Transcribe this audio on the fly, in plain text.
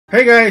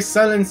Hey guys,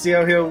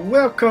 SilentCiel here.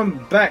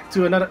 Welcome back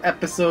to another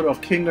episode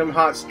of Kingdom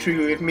Hearts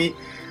 3 with me.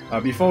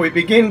 Before we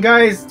begin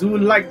guys, do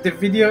like the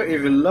video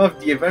if you love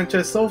the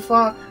adventure so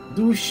far.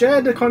 Do share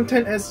the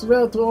content as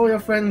well to all your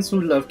friends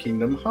who love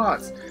Kingdom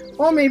Hearts.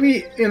 Or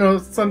maybe,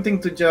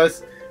 something to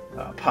just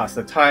pass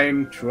the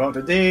time throughout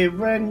the day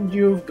when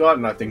you've got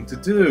nothing to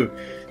do.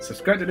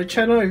 Subscribe to the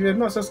channel if you have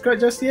not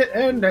subscribed just yet,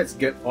 and let's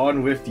get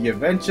on with the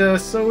adventure.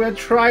 So we're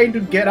trying to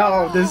get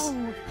out of this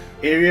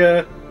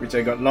area which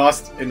I got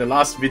lost in the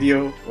last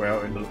video,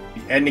 well, in the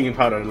ending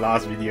part of the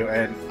last video,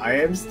 and I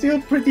am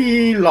still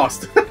pretty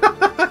lost.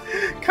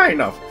 Kind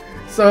of.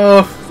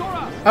 So,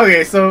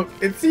 okay, so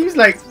it seems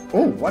like,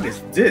 oh, what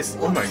is this?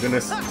 Oh my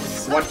goodness,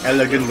 what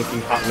elegant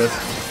looking Heartless.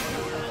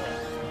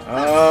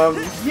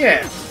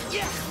 Yeah.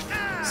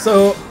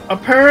 So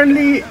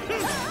apparently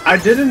I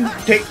didn't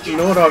take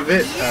note of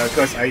it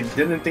because I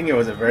didn't think it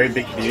was a very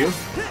big deal.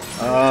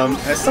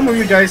 As some of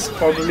you guys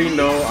probably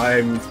know,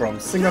 I'm from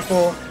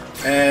Singapore,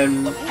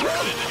 and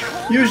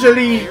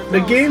usually the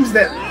games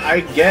that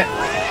I get,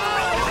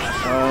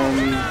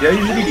 they're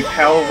usually the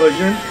PAL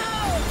version.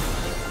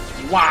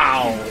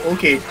 Wow,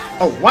 okay.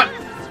 Oh, what?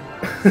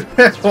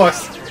 That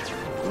was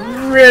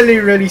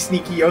really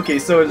sneaky. Okay,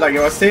 so like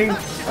I was saying,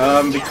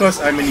 because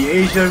I'm in the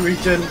Asia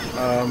region,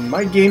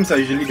 my games are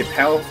usually the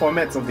PAL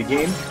formats of the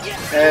game,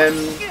 and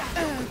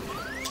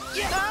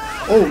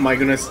oh my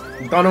goodness,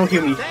 Donald,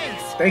 heal me.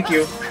 Thank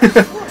you.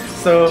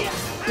 So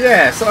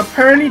yeah, so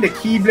apparently the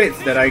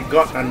Keyblades that I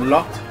got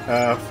unlocked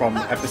from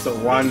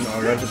episode 1,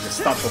 or rather the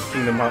start of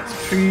Kingdom Hearts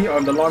 3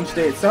 on the launch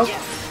day itself,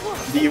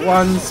 the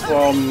ones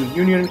from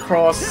Union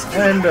Cross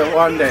and the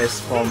one that is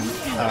from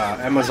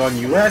Amazon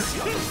US,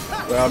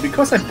 well,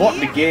 because I bought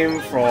the game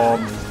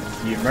from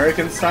the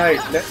American side,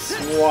 that's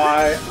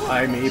why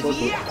I'm able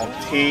to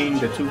obtain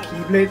the 2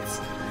 Keyblades.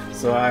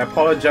 So I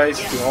apologize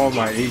to all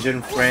my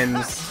Asian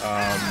friends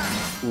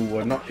who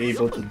were not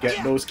able to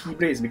get those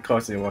Keyblades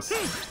because it was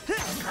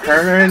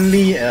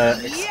currently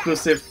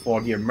exclusive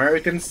for the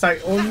American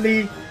side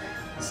only.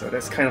 So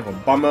that's kind of a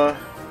bummer.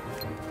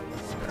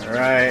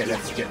 Alright,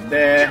 let's get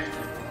there.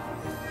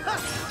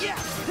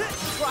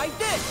 Try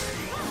this.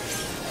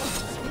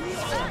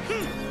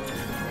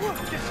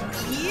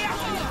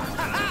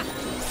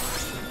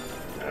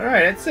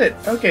 Alright, that's it.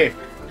 Okay,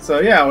 so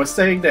yeah, I was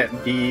saying that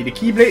the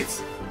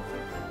Keyblades,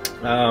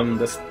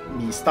 the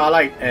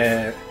Starlight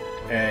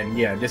and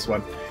yeah, this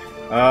one.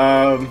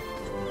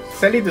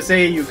 Sadly to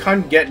say, you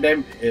can't get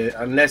them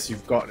unless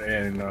you've got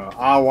an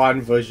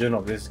R1 version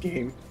of this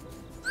game.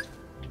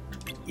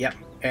 Yep,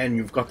 and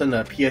you've gotten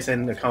a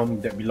PSN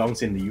account that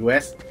belongs in the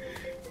US.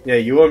 Yeah,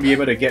 you won't be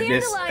able to get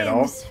this at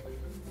all.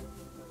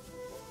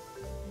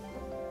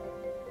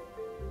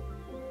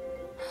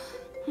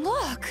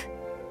 Look!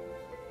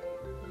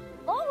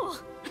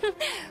 Oh!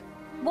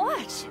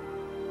 What?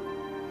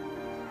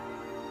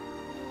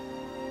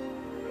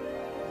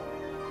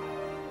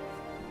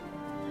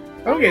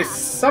 Okay,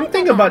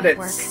 something about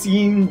that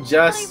scene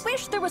just... I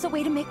wish there was a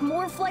way to make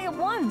more fly at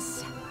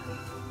once.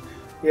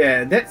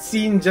 Yeah, that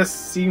scene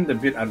just seemed a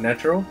bit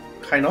unnatural,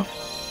 kind of.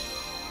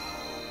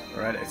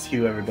 Alright, let's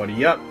heal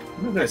everybody up.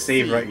 I'm not gonna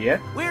save right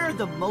yet. Where are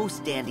the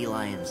most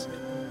dandelions?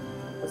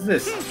 What's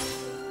this?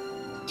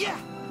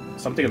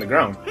 Something on the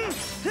ground.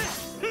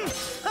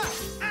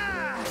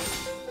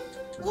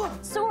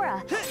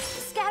 Sora,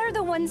 scatter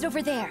the ones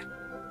over there.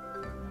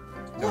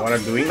 Is that what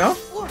I'm doing now?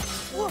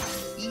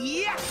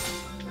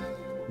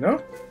 No?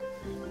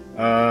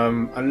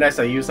 Unless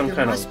I use some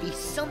kind of... There must be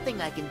something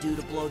I can do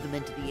to blow them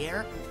into the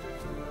air.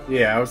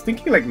 Yeah, I was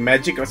thinking like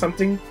magic or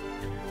something.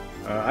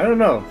 I don't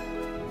know.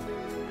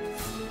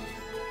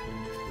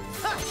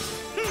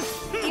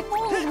 If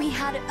only we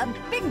had a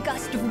big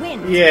gust of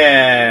wind.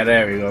 Yeah,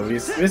 there we go.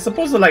 We're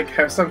supposed to like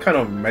have some kind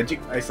of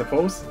magic, I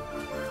suppose.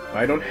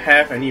 I don't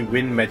have any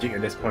wind magic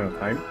at this point of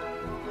time.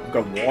 I've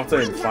got water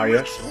and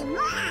fire.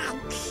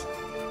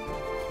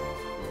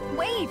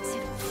 Wait!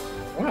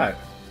 What?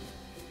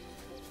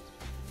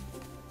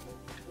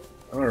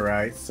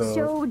 Alright,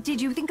 So,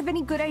 did you think of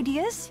any good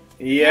ideas?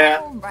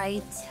 yeah,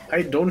 Alright.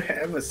 I don't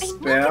have a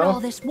Look at all spell.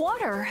 this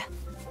water.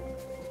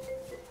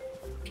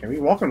 Can we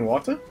walk on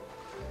water?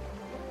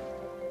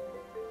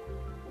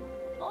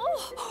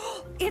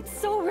 Oh, it's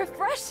so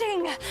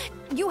refreshing.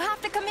 You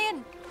have to come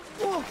in.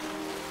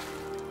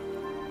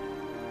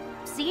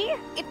 See?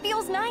 It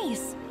feels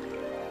nice.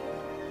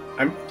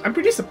 I'm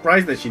pretty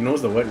surprised that she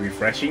knows the word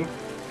refreshing,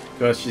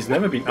 because she's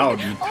never been out of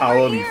the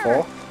tower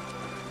before.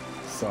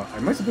 So,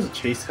 am I supposed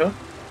to chase her?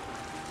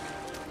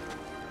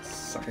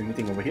 So,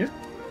 anything over here?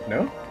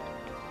 No?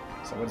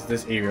 So what's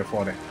this area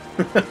for then?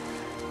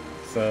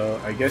 So,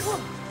 I guess,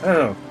 I don't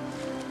know.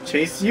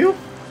 Chase you?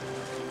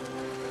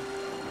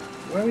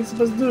 What are we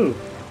supposed to do?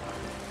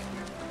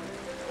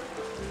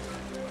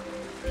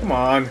 Come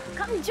on.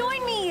 Come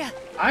join me.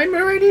 I'm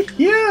already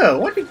here!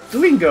 What are you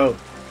doing, girl?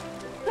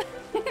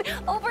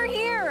 Over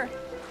here.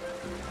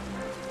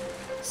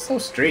 So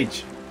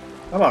strange.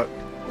 How about...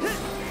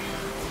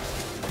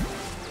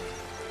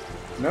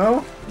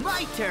 No?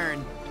 My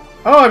turn.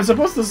 Oh, I'm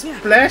supposed to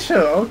splash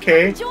her.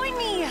 Okay. Join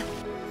me.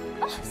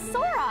 Oh,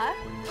 Sora.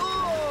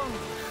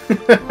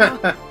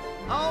 huh?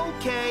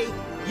 Okay,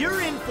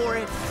 you're in for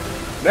it.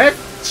 That's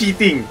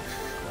cheating.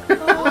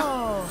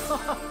 Oh,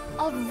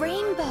 A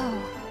rainbow.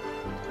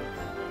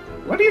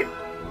 What do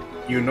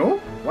you know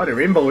what a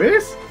rainbow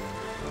is?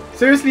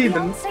 Seriously, The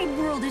outside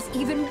world is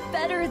even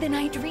better than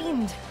I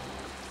dreamed.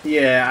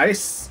 yeah,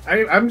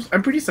 I'm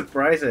pretty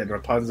surprised at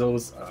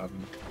Rapunzel's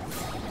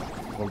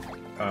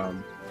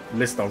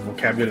list of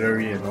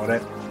vocabulary and all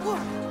that.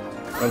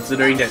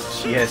 Considering that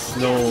she has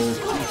no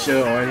teacher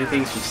or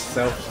anything, she's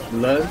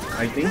self-learned,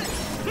 I think.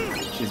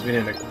 She's been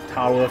in a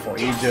tower for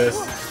ages,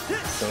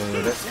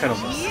 so that's kind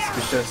of a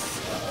suspicious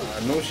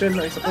notion,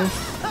 I suppose.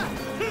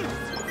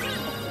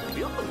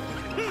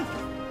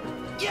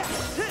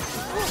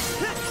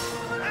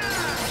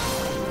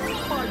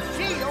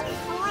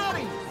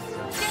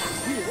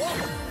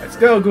 Let's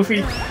go,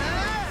 Goofy!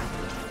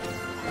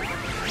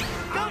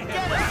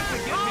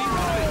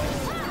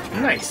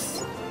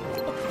 Nice!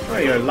 Oh,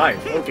 you're alive.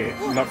 Okay,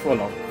 not for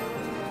long.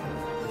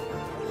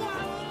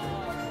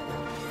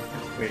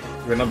 Wait,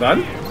 we're not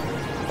done?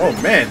 Oh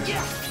man!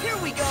 here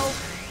we go.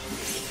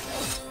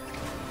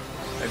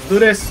 Let's do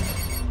this!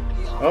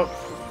 Oh,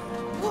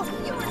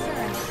 Your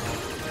turn.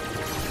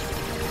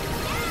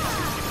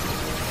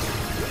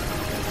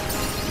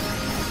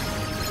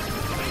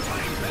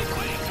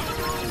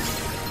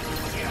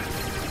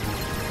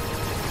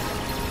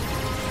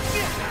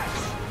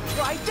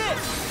 Try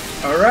this.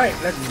 alright,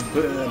 let's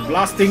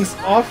blast things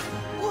off.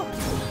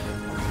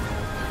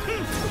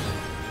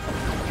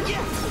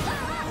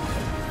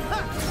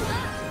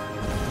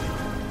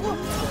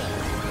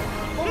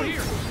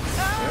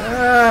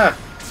 Ah.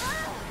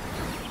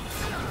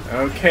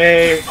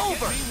 Okay,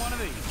 Over.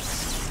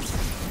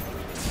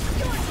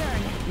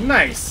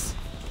 nice!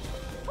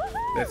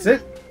 That's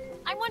it?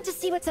 I want to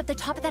see what's up the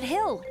top of that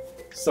hill.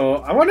 So,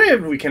 I wonder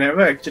if we can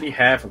ever actually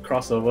have a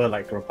crossover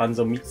like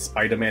Rapunzel meets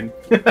Spider-Man.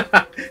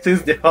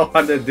 Since they're all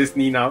under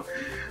Disney now.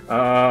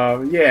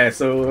 Yeah,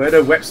 so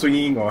whether web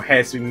swinging or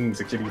hair swinging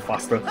is actually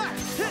faster.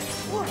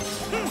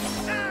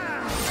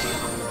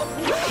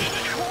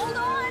 Hold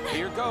on.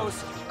 Here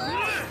goes.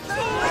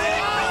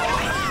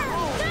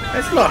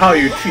 That's not how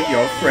you treat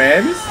your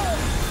friends.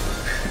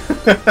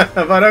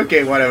 But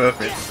okay, whatever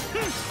fits.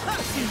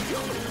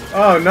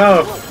 Oh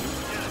no!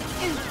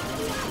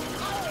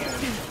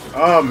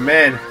 Oh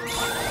man!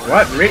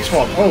 What? Rage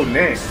form? Oh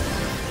man!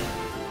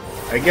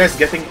 I guess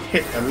getting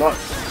hit a lot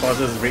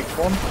causes rage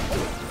form?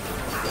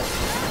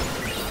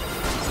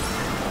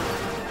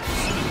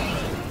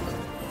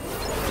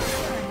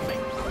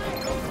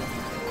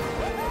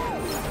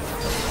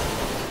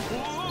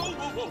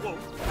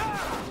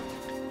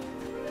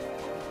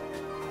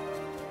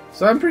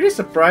 So I'm pretty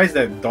surprised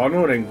that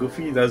Donald and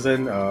Goofy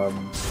doesn't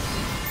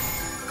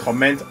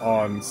comment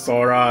on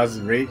Sora's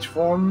rage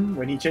form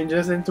when he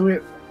changes into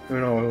it. You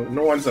know,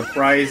 no one's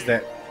surprised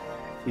that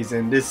he's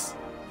in this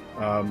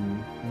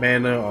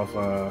manner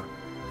of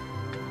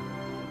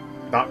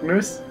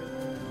darkness.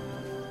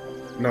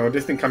 No,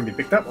 this thing can't be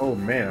picked up. Oh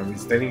man, I'm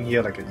standing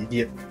here like an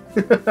idiot.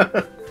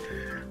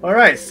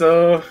 Alright,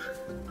 so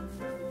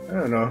I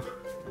don't know.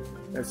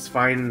 Let's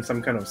find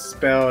some kind of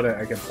spell that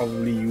I can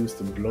probably use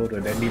to blow the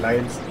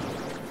dandelions.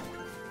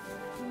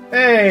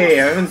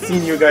 Hey, I haven't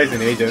seen you guys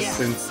in ages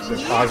since the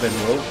Tarzan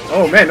world.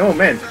 Oh man, oh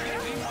man!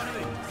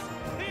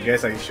 I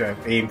guess I should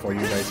have aimed for you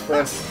guys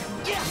first.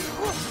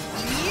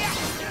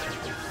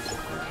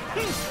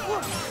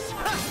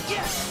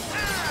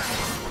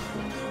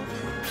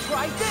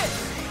 Try this.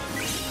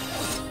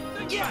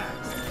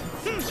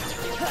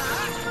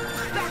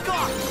 Back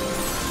off.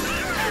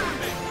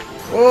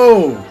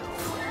 Whoa!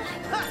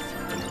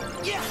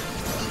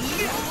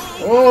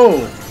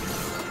 Whoa!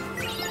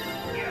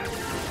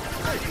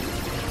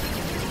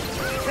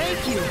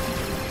 Thank you.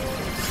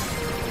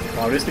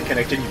 Wow, this thing can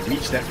actually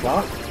reach that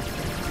far?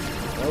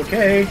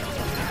 Okay.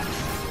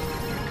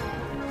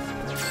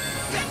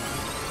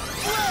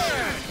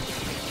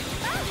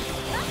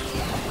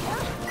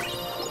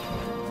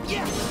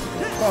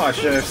 Oh, I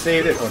should have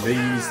saved it for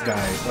these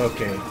guys.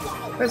 Okay.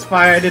 That's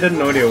fine, I didn't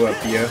know they were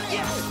up here.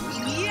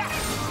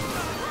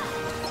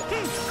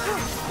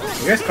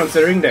 I guess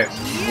considering that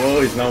the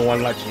world is now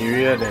one large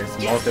area, there's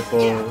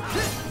multiple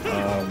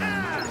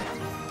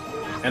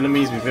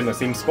enemies within the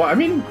same spot. I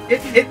mean,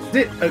 it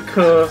did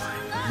occur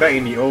back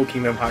in the old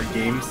Kingdom Hearts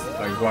games,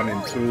 like 1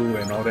 and 2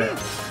 and all that.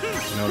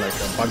 You know, like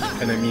a bunch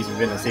of enemies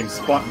within the same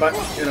spot. But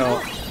you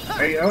know,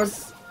 I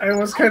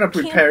was kind of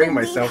preparing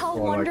myself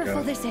for like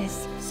a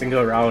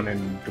single round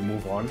and to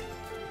move on.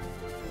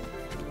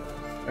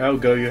 Well,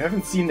 girl, you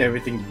haven't seen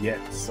everything yet,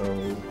 so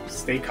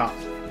stay calm.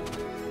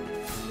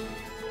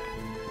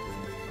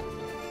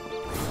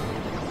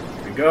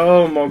 There we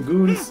go, more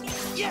goons.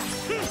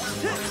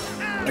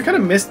 I kind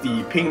of miss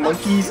the pink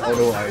monkeys,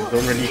 although I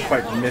don't really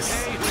quite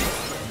miss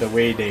the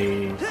way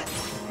they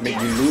make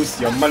you lose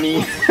your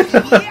money.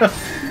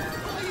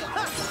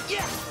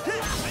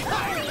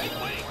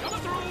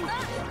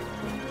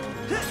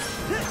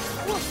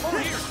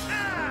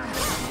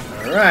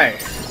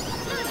 Alright.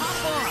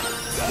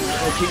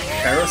 Okay,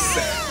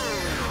 carousel.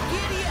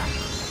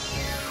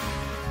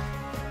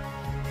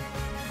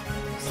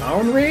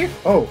 Sound wave?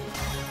 Oh,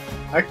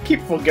 I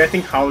keep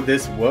forgetting how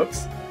this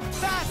works.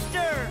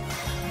 Faster!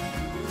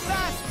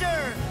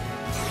 Faster!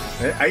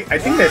 I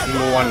think there's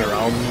no one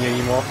around me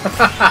anymore.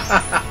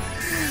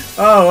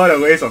 Oh, what a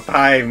waste of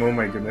time. Oh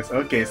my goodness.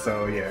 Okay,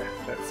 so yeah,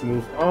 let's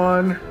move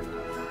on.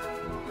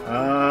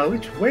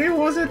 Which way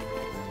was it?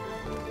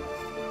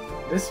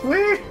 This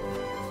way?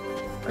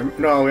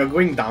 No, we're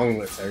going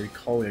downwards. I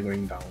recall we're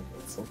going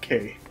downwards.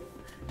 Okay.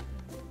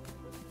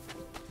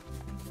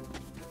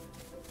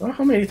 Well,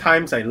 how many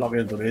times I logged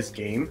into this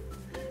game?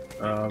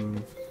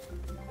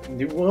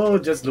 The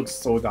world just looks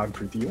so darn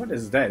pretty. What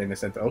is that in the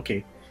center?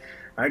 Okay,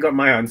 I got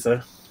my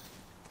answer.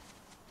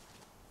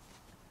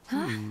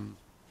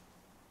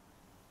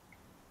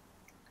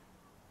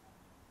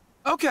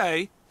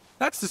 Okay,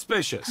 that's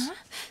suspicious.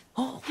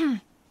 Oh.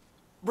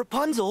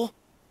 Rapunzel?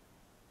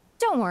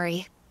 Don't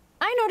worry.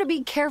 I know to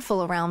be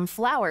careful around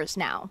flowers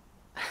now.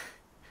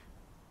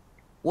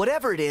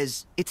 Whatever it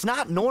is, it's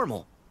not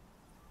normal.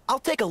 I'll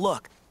take a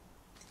look.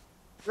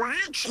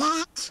 What's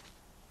that?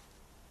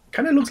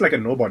 Kinda looks like a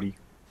nobody.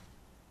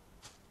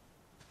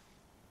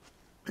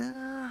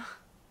 No.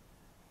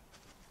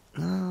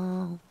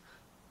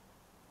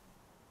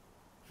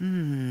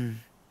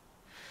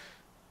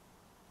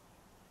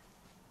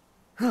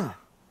 Huh.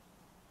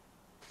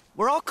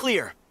 We're all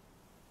clear.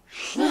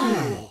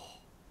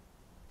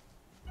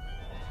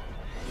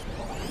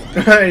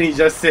 And he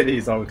just said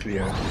he's all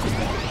clear.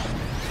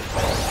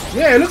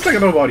 Yeah, it looks like a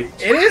nobody.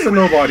 It is a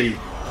nobody.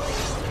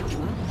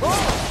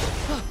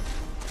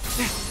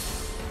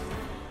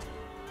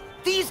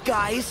 These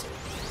guys.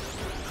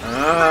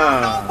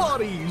 Ah.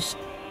 Nobodies.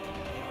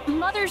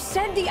 Mother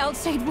said the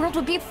outside world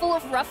would be full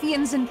of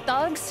ruffians and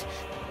thugs.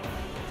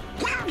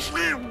 Those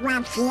are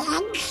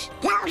ruffians.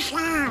 Those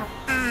are,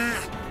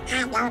 I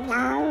don't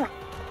know.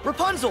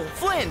 Rapunzel,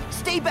 Flynn,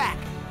 stay back.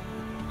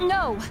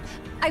 No,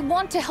 I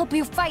want to help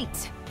you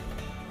fight.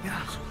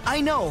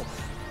 I know,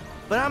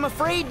 but I'm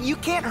afraid you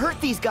can't hurt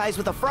these guys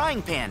with a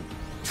frying pan.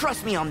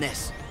 Trust me on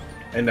this.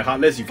 And the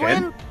Heartless you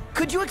Flynn, can.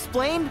 could you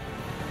explain?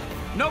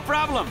 No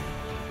problem.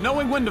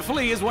 Knowing when to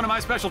flee is one of my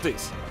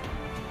specialties.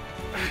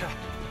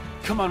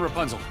 Come on,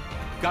 Rapunzel.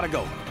 Gotta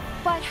go.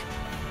 But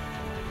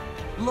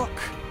Look,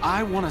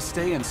 I want to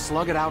stay and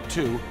slug it out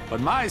too, but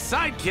my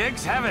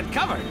sidekicks have it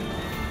covered.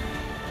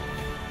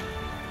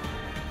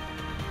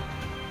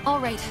 all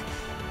right.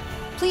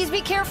 Please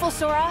be careful,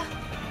 Sora.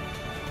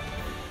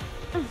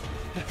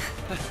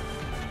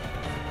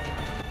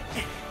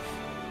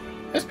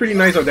 That's pretty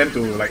nice of them to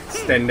like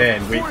stand there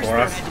and wait Of course for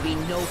there us. had to be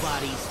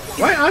nobodies.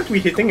 Why aren't we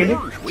hitting any?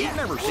 We've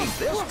never seen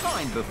this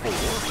kind before.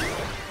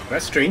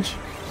 That's strange.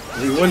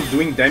 We weren't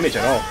doing damage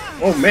at all.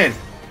 Oh man.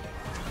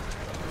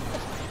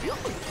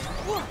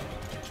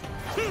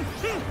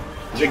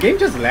 The game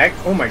just lagged?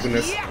 Oh my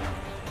goodness.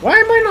 Why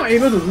am I not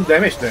able to do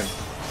damage then?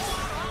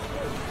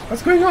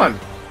 What's going on?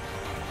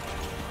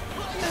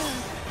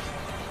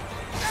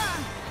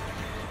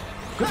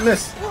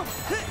 Goodness.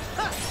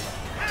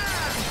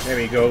 There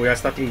we go, we are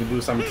starting to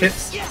do some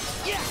hits.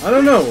 I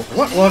don't know,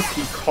 what was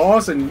the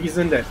cause and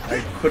reason that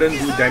I couldn't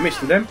do damage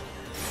to them?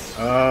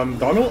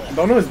 Donald?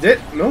 Donald is dead?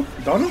 No?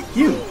 Donald?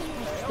 You!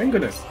 Thank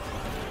goodness.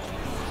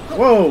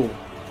 Whoa!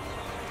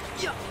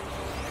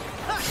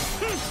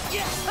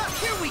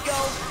 Here we go.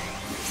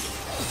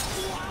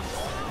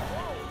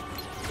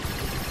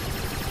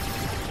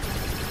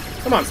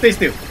 Come on, stay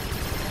still.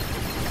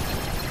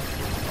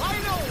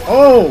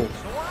 Oh!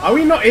 Are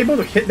we not able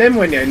to hit them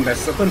when they're in a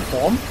certain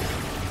form?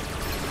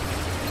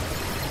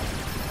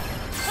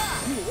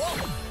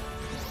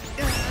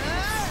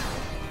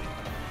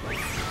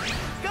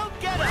 Go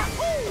get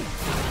him.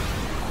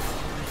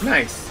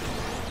 Nice.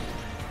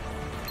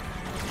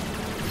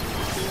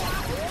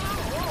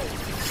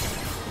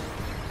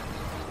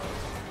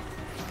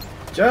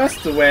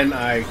 Just when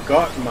I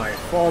got my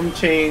form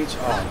change.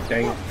 Oh,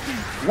 dang it.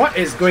 What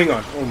is going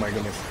on? Oh my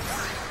goodness.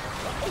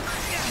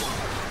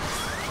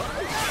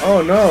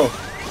 Oh no.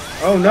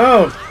 Oh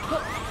no.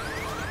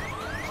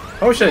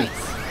 Potion.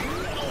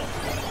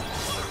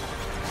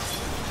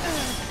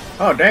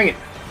 Oh, dang it.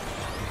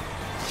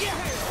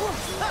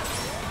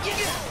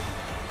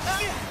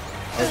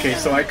 Okay,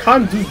 so I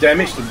can't do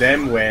damage to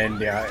them when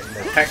they are in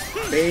the attack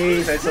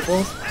phase, I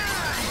suppose.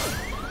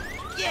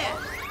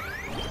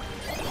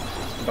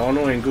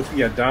 Donald and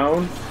Goofy are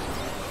down.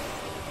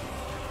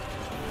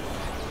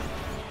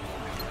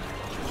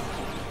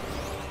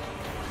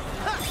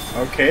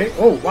 Okay.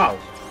 Oh, wow.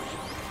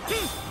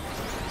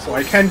 So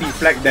I can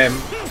deflect them.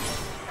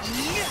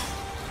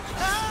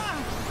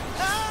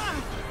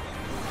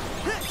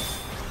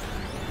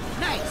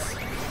 Nice.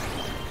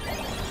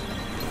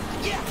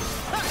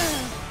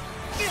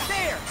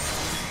 There.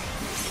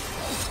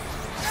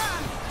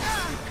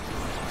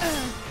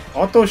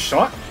 Auto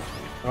shot?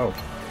 Oh.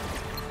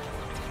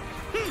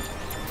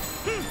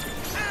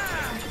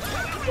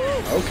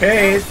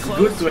 Okay, it's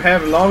good to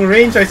have long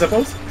range, I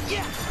suppose.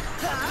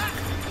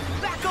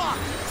 Back off.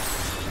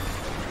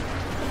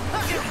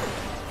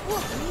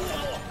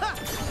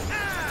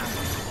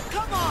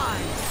 Come on.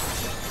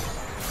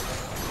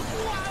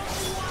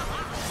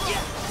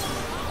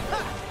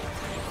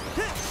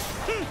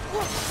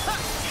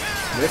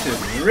 This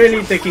is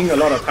really taking a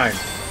lot of time.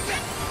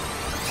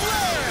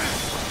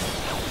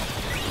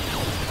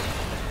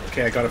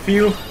 Okay, I got a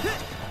few.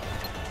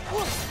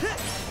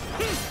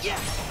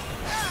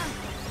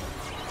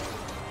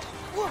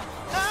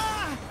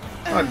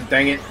 Oh,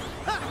 dang it.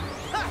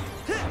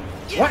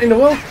 What in the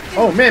world?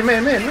 Oh, man.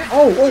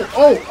 Oh.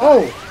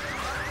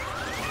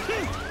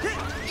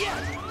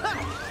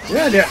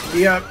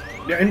 Yeah,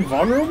 they're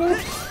invulnerable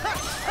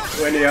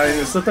when they are in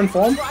a certain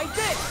form.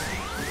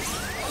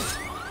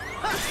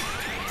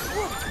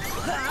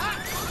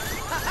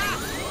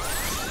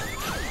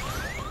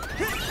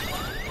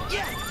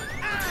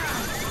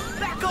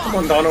 Come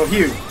on, Donald,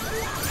 Hugh.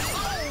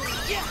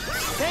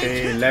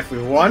 Okay, left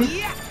with one.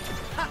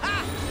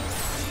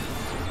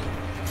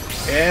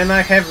 And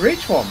I have Rage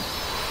Form.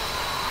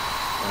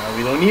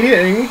 We don't need it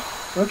anymore.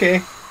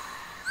 Okay.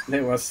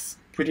 That was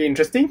pretty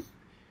interesting.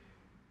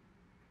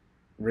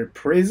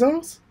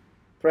 Reprisals?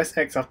 Press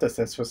X after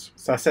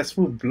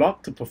successful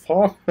block to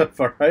perform a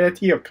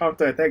variety of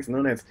counterattacks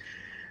known as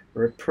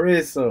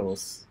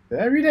reprisals.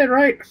 Did I read that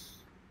right?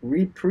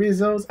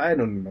 Reprisals? I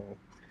don't know.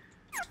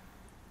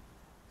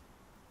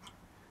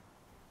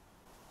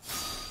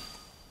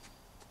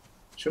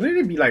 Shouldn't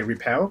it be like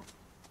repel?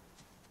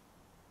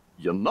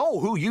 You know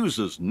who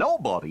uses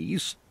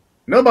nobodies?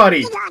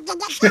 Nobody!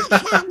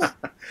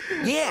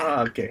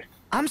 Yeah. Okay.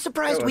 I'm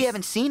surprised we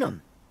haven't seen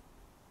him.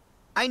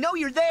 I know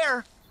you're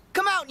there.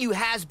 Come out, you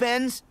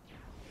has-beens.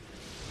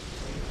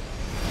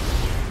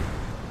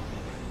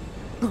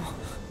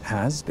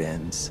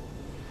 Has-beens?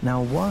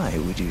 Now why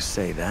would you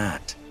say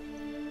that?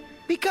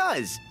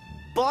 Because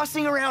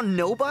bossing around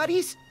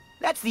nobodies?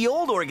 That's the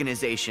old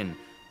organization.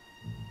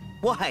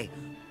 Why?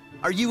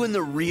 Are you in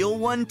the real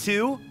one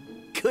too?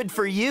 Good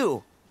for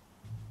you.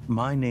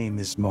 My name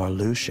is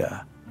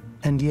Marluxia,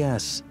 and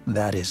yes,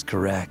 that is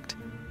correct.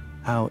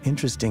 How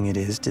interesting it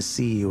is to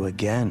see you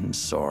again,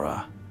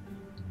 Sora.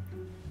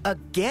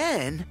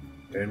 Again?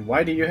 Then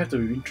why do you have to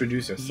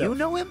introduce yourself? You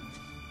know him?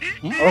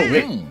 Oh,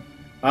 wait.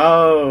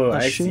 Oh,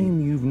 I see. A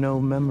shame you've no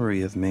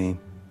memory of me,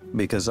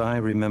 because I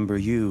remember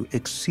you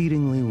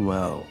exceedingly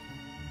well.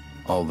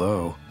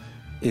 Although,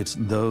 it's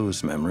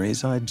those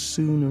memories I'd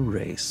soon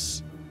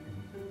erase.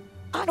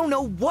 I don't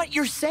know what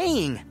you're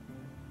saying.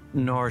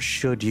 Nor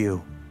should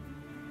you.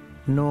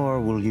 Nor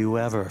will you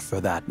ever,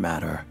 for that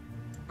matter.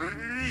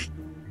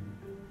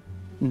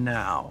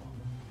 Now,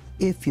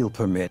 if you'll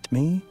permit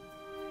me,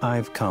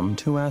 I've come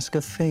to ask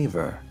a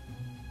favor.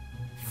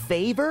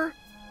 Favor?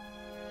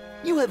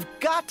 You have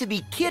got to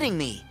be kidding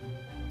me.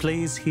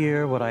 Please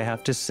hear what I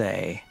have to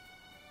say.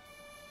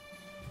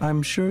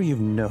 I'm sure you've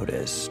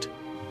noticed.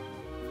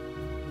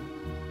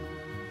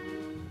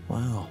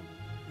 Well,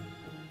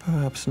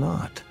 perhaps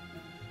not.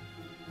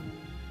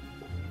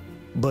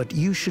 But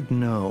you should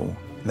know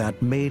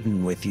that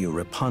maiden with you,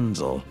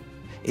 Rapunzel,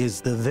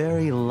 is the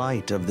very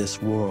light of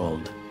this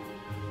world.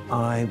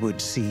 I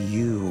would see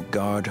you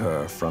guard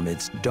her from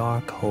its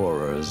dark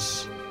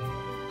horrors.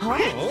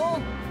 Huh?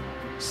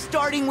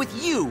 Starting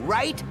with you,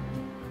 right?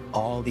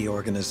 All the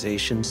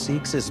organization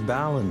seeks is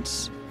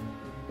balance.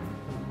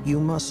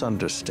 You must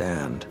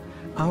understand,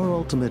 our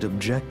ultimate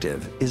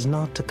objective is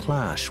not to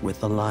clash with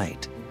the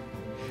light.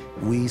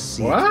 We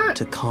seek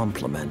to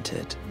complement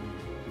it.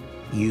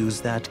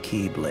 Use that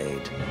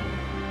Keyblade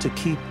to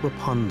keep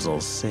Rapunzel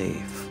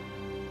safe.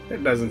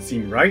 That doesn't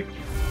seem right.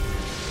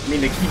 I mean,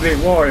 the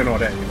Keyblade War and all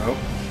that, you know?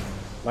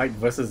 Light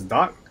versus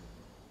dark?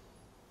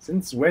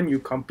 Since when you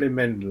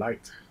complement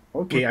light?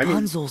 Okay,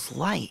 Rapunzel's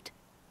light.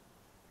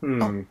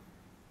 Oh.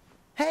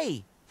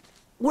 Hey,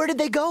 where did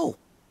they go?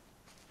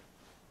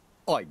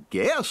 I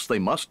guess they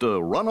must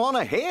have run on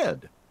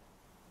ahead.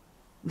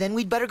 Then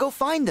we'd better go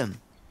find them.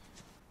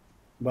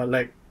 But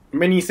like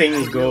many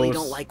sayings I goes... really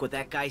don't like what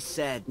that guy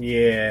said.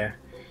 Yeah.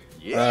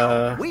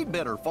 Yeah, we'd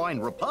better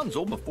find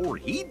Rapunzel before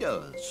he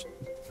does.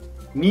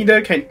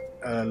 Neither can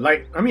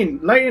light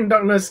and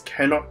darkness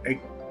cannot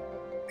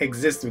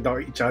exist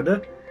without each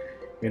other.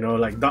 You know,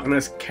 like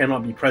darkness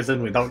cannot be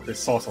present without the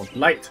source of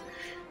light.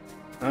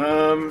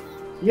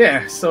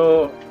 Yeah,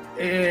 so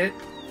it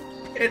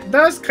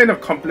does kind of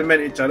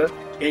complement each other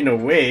in a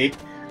way,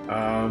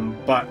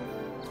 but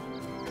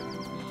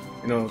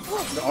you know,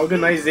 the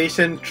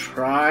organization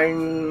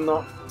trying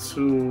not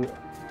to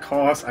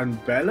cause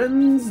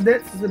unbalance,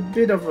 that's a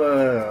bit of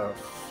a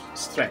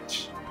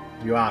stretch,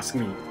 if you ask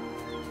me.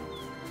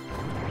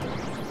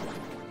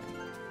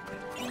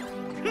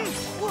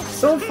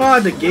 So far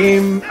the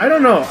game, I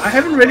don't know, I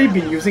haven't really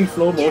been using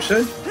flow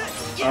motion.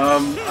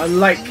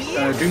 Unlike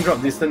Dream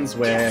Drop Distance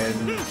when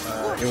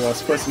it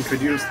was first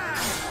introduced,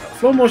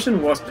 flow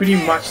motion was pretty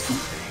much the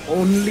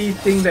only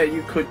thing that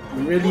you could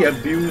really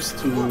abuse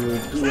to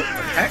do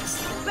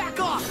attacks.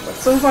 But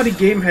so far the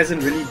game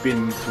hasn't really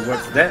been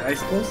towards that, I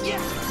suppose.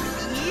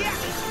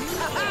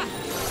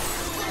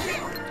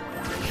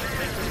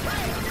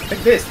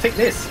 Take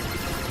this!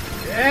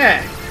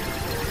 Yeah!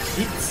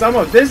 Eat some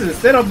of this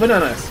instead of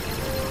bananas!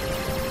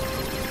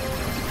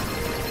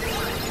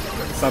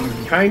 Got some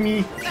behind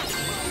me.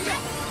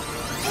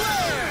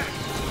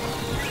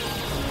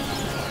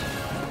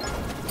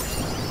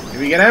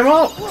 we get them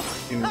all?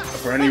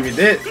 Apparently we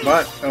did,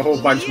 but a whole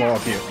bunch more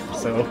of you.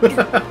 So,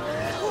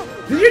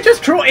 did you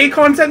just throw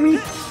acorns at me?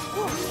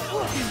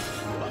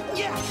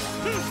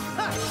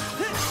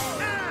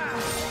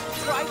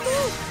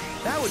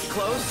 That was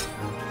close.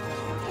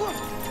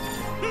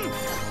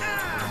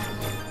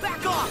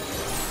 Back off!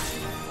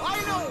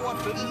 I know what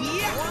to do.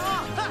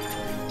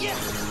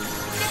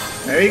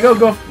 There you go,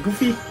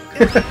 Goofy.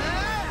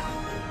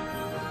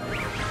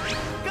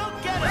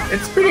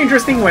 It's pretty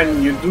interesting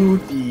when you do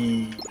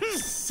the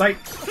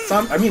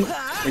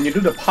when you do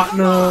the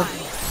partner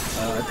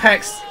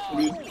attacks,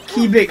 the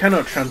Keyblade kind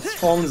of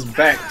transforms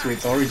back to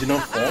its original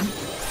form.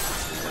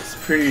 It's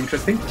pretty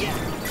interesting.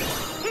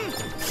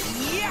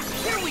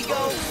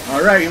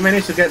 Alright, we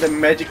managed to get the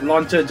magic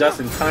launcher just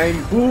in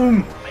time.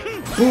 Boom!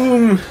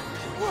 Boom!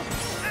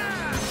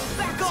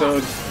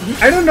 So,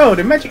 I don't know,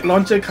 the magic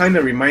launcher kind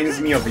of reminds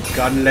me of the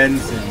gun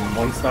lens in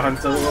Monster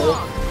Hunter World.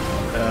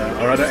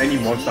 Or rather, any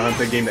Monster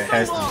Hunter game that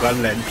has the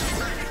gun lens.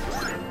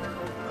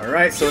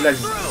 Alright, so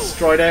let's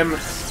destroy them.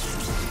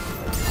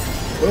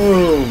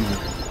 Boom!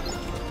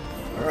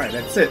 Alright,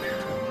 that's it.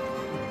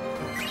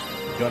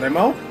 Got them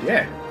all?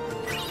 Yeah.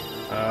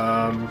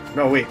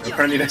 No wait,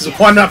 apparently there's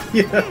one up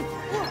here.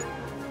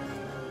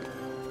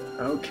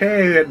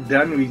 Okay, we're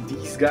done with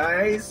these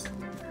guys.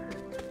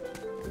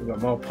 We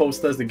got more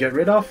posters to get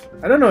rid of.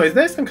 I don't know, is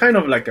there some kind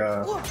of like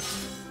a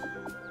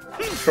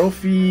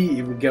trophy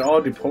if we get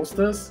all the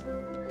posters?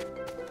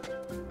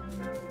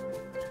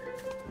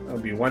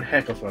 That'll be one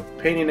heck of a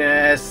pain in the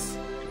ass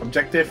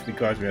objective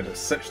because we have to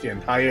search the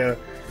entire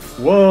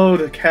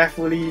world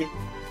carefully.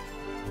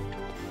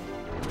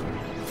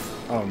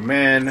 Oh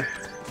man.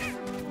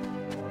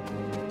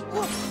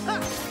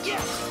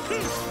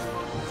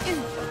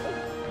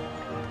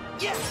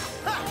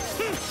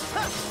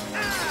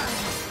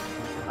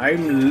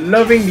 I'm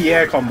loving the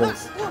air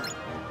combos.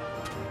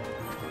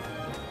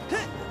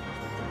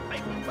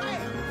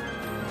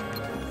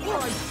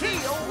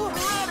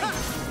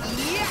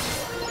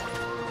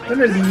 I'm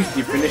gonna leave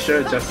the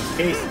finisher just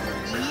in case.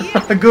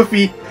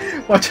 Goofy,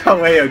 watch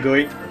out where you're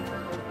going.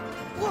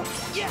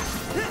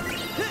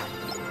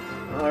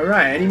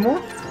 Alright, any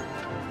more?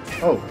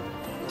 Oh.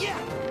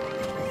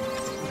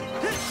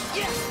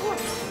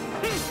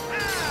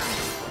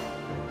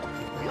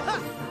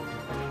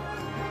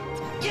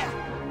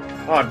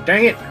 Oh,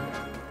 dang it!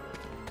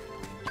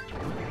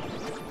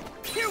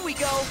 Here we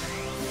go.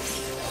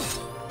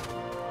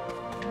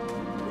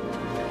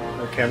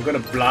 Okay, I'm gonna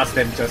blast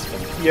them just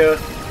from here.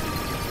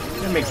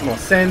 That makes more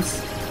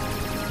sense.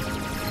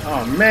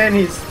 Oh man,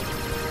 he's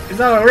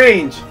out of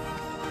range.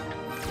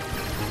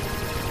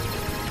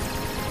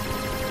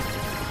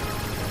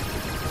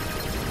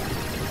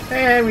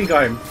 And we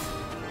got him.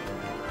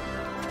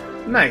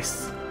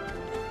 Nice.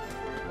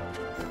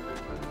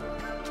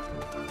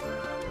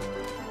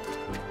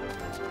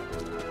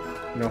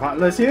 No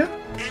Heartless here?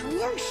 Are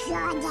you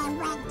sure they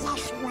went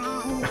this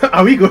way?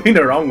 Are we going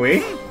the wrong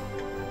way?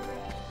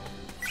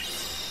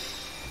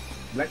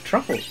 Black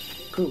Truffle.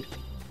 Cool.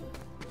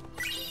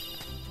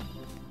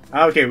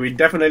 Okay, we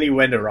definitely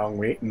went the wrong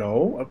way.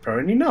 No,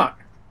 apparently not.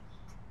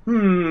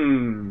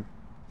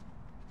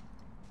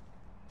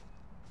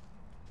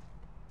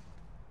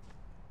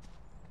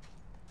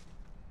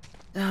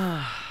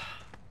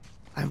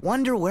 I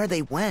wonder where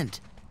they went.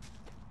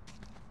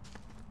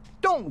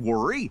 Don't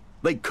worry.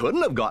 They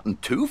couldn't have gotten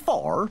too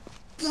far.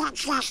 You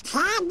just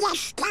had to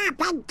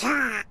stop and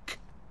talk.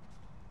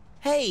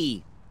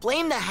 Hey,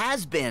 blame the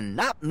has-been,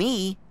 not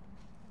me.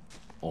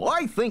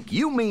 I think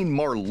you mean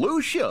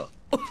Marluxia.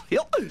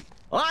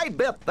 I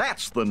bet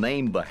that's the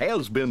name the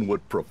has-been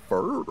would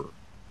prefer.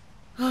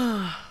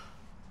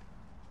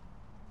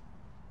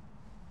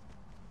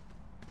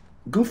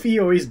 Goofy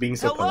always being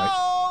so polite.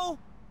 Hello?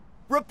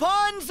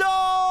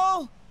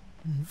 Rapunzel!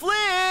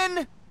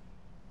 Flynn!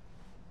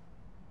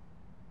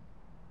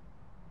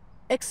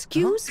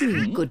 Excuse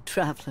me, good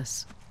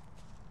travelers.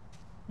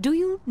 Do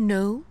you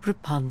know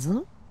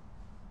Rapunzel?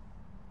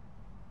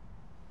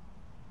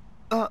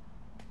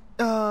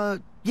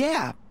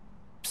 Yeah,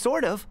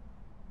 sort of.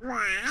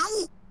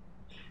 Why?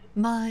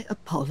 My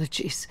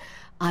apologies.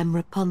 I'm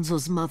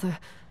Rapunzel's mother.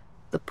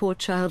 The poor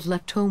child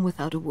left home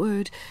without a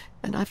word,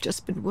 and I've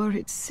just been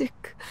worried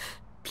sick.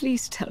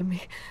 Please tell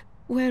me,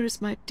 where is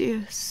my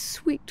dear,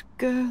 sweet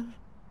girl?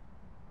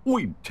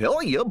 We'd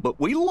tell you, but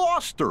we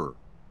lost her.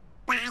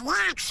 By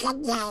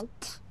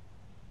accident.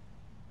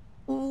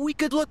 We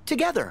could look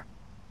together.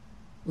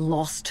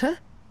 Lost her?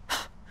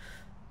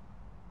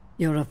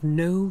 You're of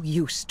no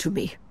use to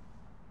me.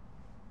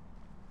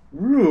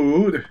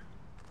 Rude.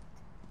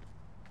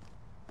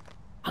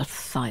 I'll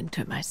find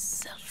her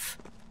myself.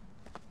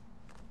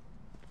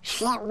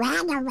 She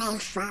ran away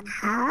from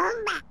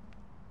home.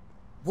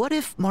 What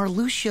if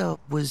Marluxia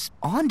was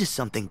onto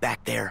something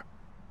back there?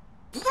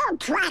 You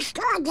trust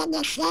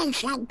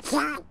organization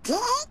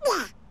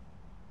talking?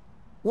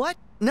 What?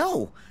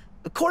 No,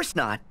 of course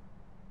not.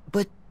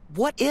 But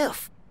what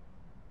if?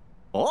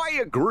 I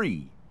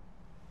agree.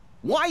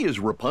 Why is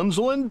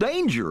Rapunzel in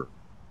danger?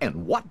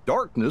 And what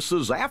darkness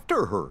is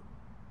after her?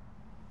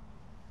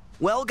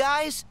 Well,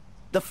 guys,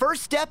 the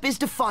first step is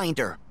to find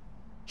her.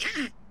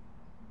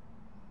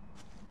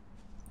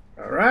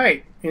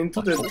 Alright,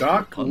 into the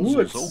dark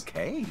woods.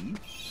 Okay.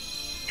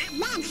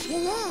 But she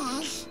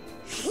is.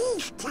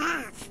 She's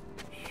tough.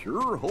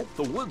 Sure hope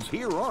the woods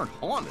here aren't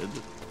haunted.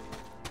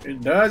 It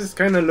does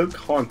kind of look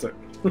haunted.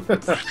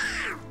 Look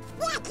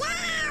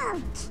out!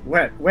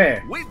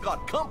 Where? We've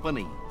got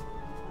company.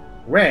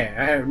 Where?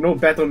 I have no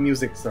battle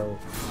music, so...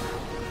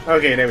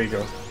 Okay, there we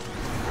go.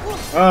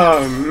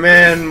 Oh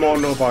man, more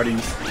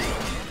nobodies.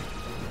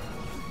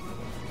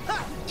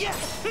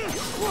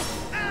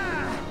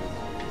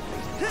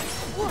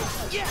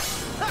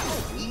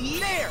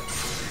 There!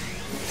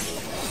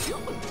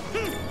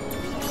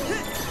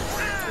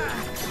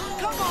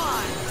 Come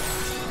on!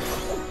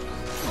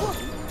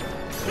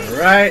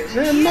 Right,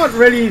 they're not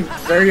really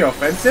very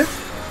offensive.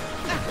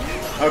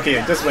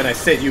 Okay, just when I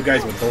said you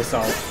guys were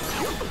docile.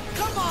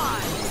 Come on!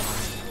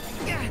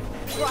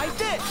 Try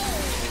this!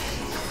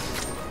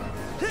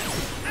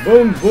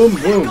 Boom, boom,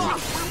 boom.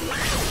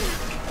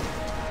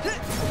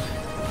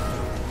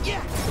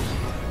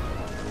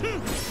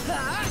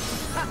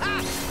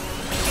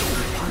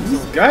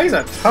 These guys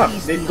are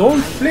tough. They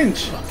don't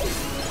flinch.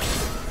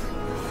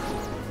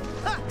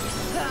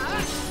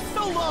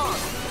 So long!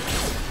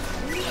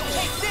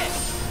 Take this!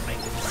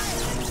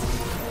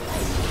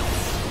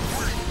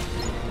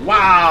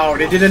 Wow,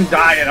 they didn't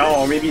die at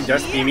all. Maybe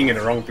just aiming in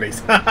the wrong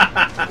place.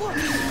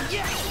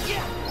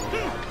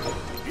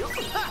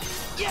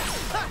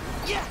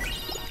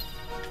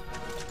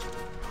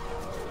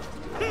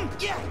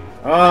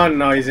 Oh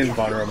no, he's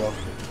invulnerable.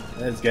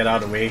 Let's get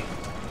out of the way.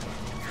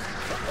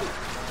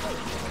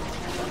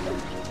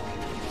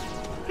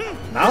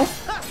 Now?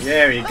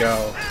 There we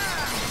go.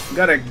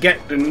 Gotta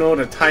get to know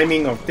the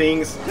timing of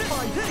things.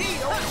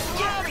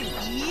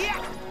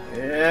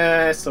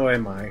 Yeah, so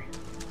am I.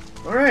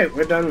 Alright,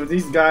 we're done with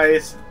these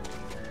guys.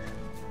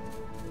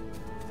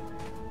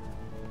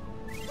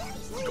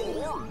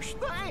 Gosh,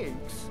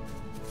 thanks.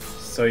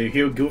 So you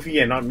heal Goofy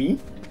and not me?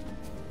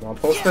 More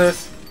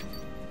posters.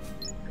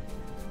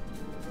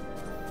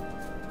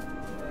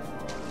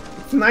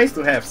 It's nice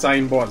to have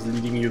signboards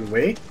leading you the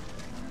way.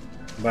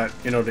 But,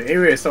 you know, the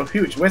area is so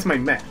huge. Where's my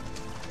map?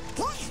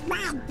 This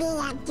might be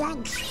a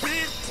good spot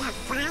to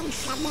find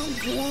some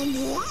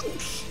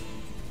ingredients.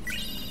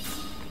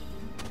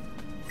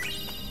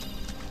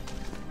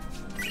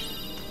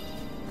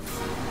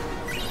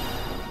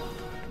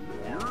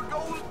 Here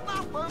goes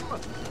nothing.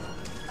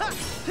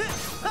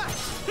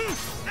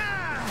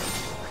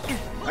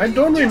 I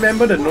don't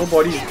remember the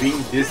nobodies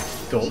being this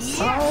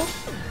docile.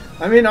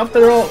 I mean,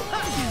 after all,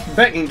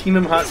 back in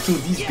Kingdom Hearts 2,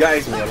 these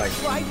guys were like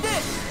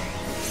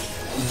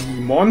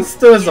the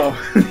monsters of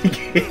the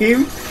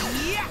game.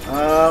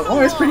 Oh,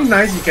 it's pretty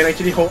nice. You can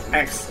actually hold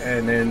X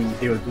and then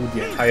he will do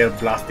the entire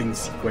blasting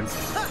sequence.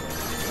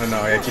 Oh no,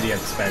 I actually have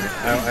to spam it.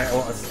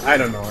 I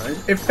don't know.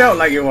 It felt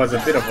like it was a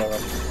bit of a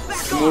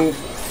smooth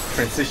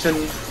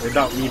transition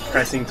without me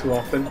pressing too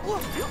often. So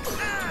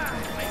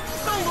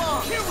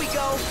long! Here we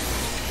go!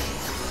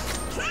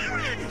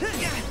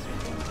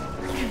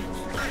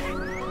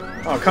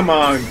 Oh, come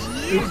on.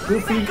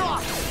 Goofy,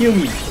 heal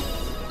me.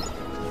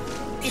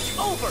 It's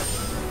over!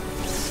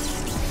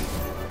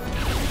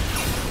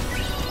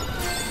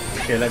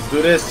 Okay, let's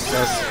do this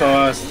just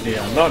cause they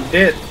are not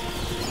dead.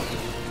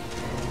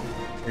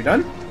 We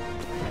done?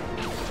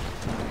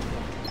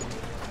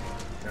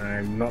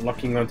 I'm not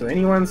locking onto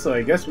anyone, so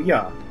I guess we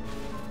are.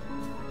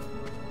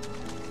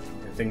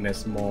 I think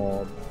there's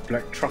more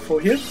black truffle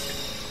here.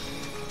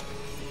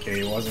 Okay,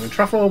 it wasn't a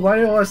truffle, but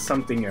it was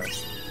something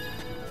else.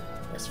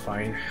 That's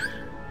fine.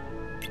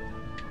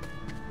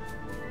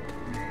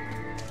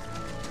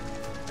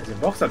 There's a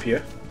box up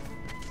here.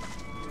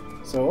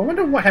 So I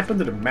wonder what happened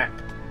to the map.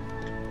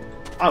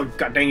 Oh,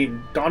 god dang it,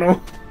 Donald!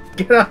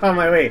 Get out of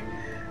my way!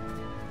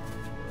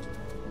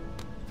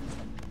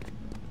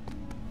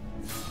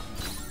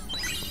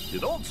 You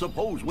don't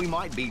suppose we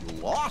might be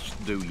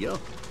lost, do you?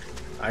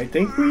 I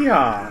think we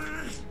are.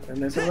 And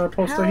there's another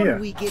poster How here.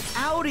 do we get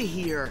out of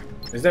here?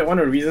 Is that one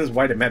of the reasons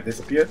why the map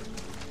disappeared?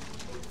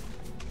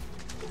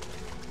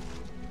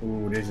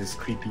 Ooh, this is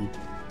creepy.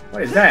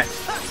 What is that?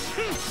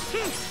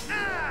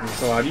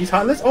 So are these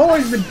Heartless? Oh,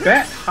 it's the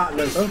Bat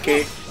Heartless,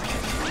 okay. I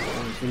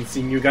haven't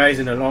seen you guys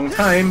in a long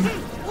time.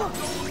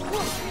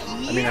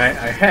 I mean, I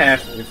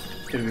have,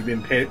 if we've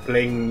been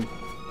playing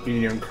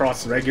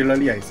Macross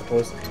regularly, I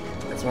suppose.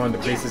 That's one of the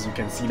places you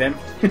can see them.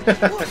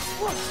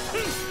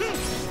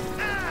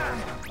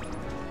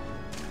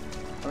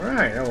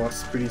 Alright, that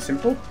was pretty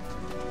simple.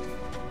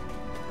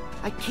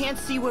 I can't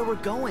see where we're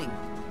going.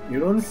 You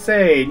don't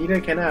say, neither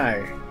can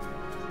I.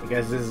 I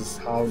guess this is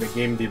how the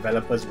game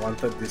developers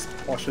wanted this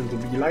portion to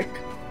be like.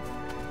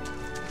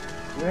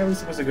 Where are we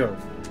supposed to go?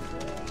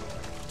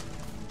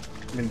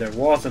 I mean, there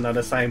was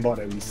another signboard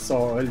that we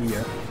saw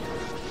earlier.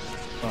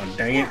 Oh,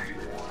 dang it.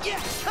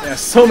 There are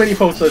so many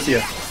posters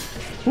here.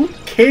 Who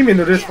came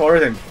into this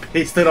forest and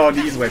pasted all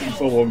these where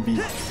people won't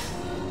be?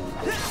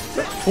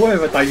 Poor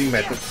advertising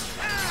methods.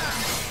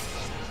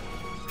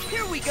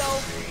 Here we go.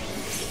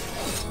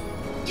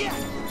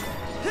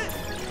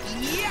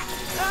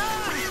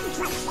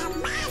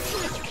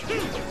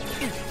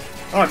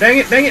 Oh, dang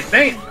it, dang it,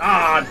 dang it!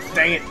 Ah,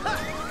 dang it!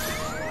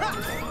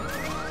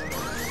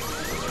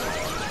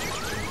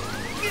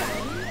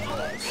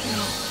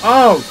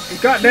 Oh,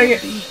 god dang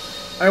it!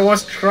 I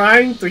was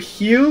trying to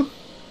heal.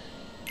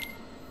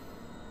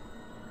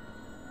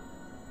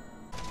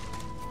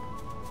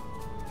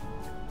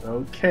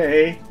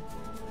 Okay.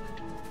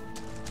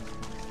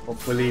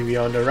 Hopefully we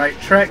are on the right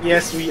track.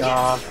 Yes, we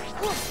are.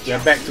 We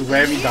are back to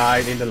where we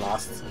died in the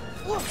last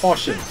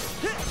portion.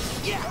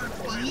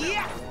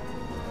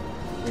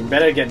 We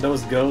better get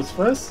those girls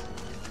first,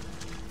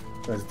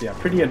 because they are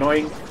pretty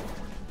annoying.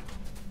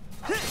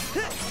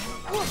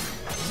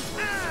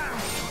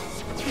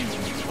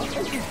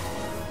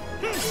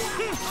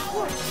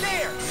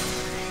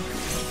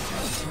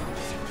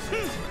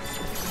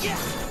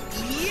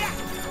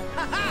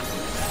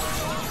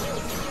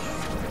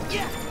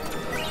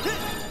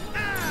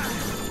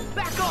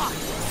 Back off!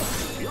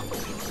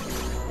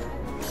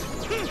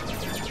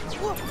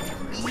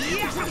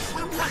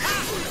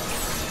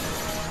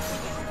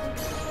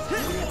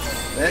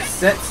 Let's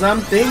set some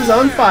things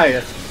on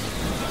fire.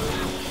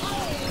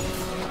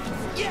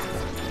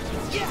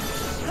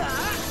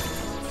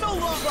 So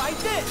long like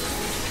this.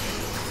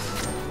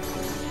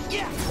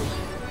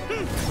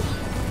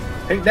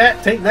 Take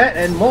that,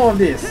 and more of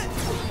this.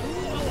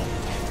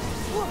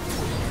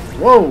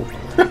 Whoa!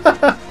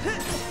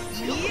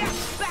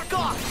 Back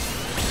off!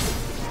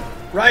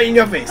 Right in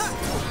your face.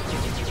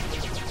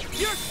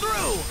 You're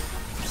through.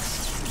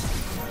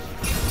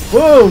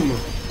 Boom!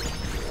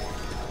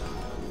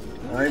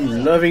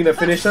 I'm loving the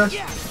finisher.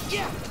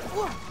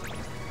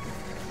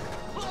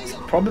 It's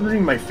probably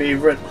my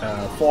favorite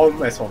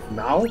form as of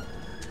now.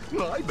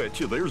 I bet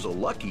you there's a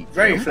lucky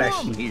Very gem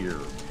flashy. here.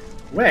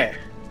 Where?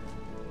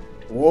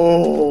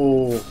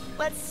 Whoa!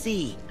 Let's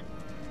see.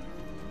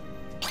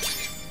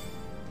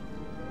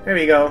 There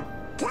we go.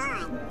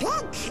 Good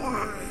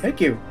picture.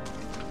 Thank you.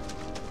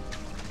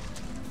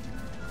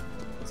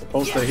 There's a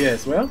poster here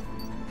as well.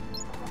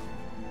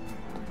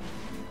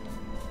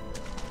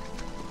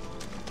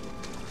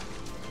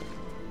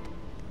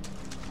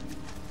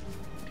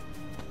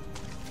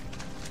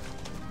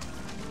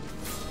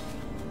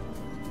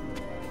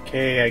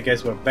 Okay, I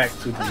guess we're back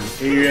to the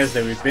areas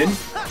that we've been.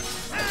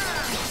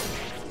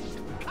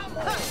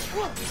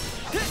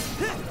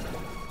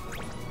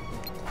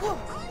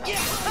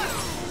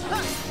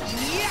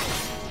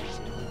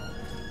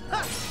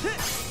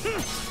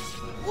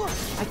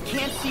 I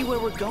can't see where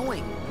we're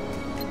going.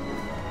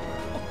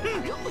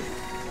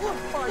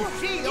 My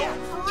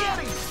shield's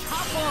ready!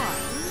 Hop on!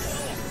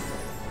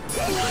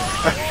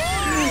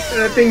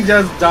 The thing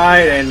just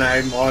died and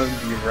I'm on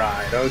the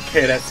ride.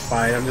 Okay, that's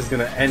fine. I'm just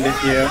gonna end it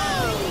here.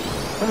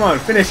 Come on,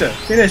 finish her,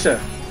 finish her.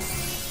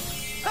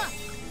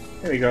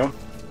 There we go.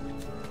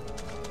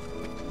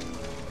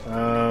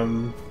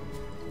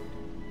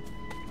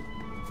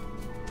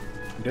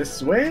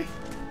 This way?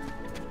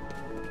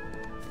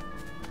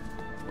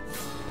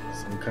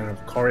 Some kind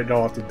of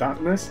corridor to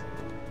darkness?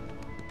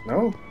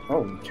 No?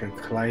 Oh, we can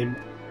climb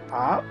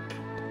up?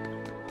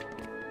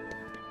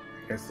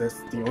 I guess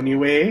that's the only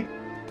way.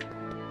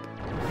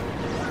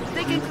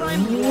 They can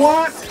climb.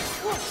 What?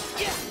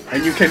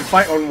 And you can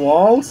fight on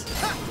walls?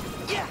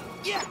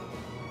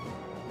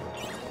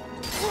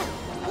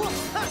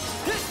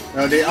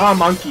 No, they are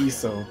monkeys,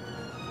 so.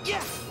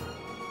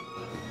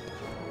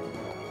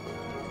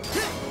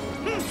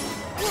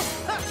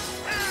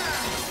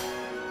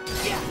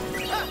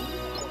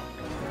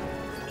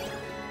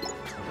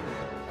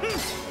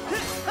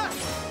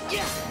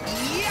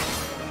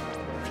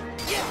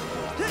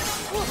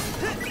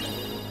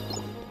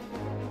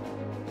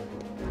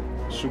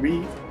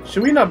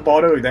 Should we not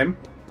bother with them?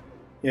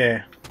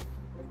 Yeah.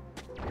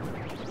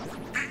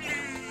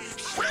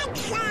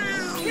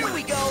 Here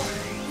we go.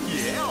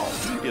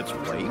 Yeah, it's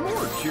way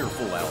more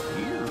cheerful out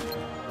here.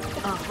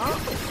 Uh-huh.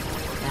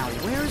 Now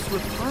where's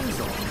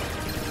Rapunzel?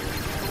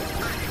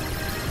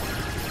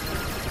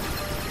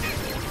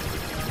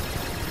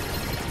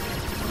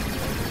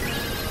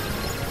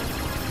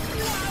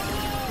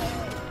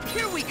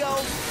 Here we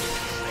go.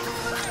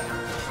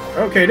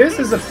 Okay, this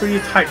is a pretty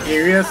tight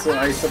area, so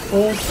I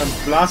suppose a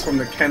blast from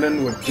the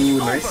cannon would do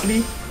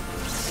nicely.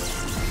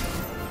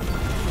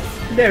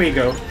 There we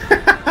go.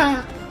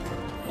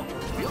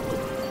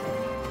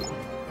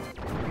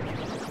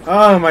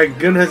 Oh my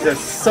goodness, there's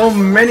so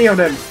many of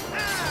them.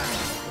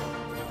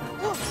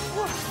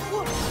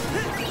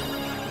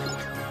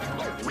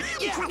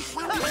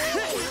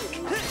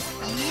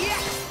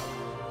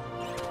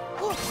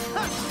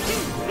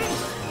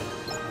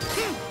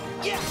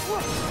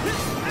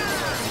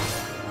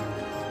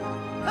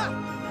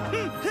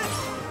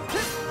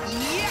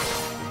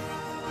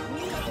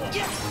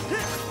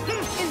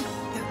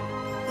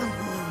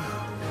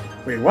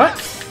 Wait, what?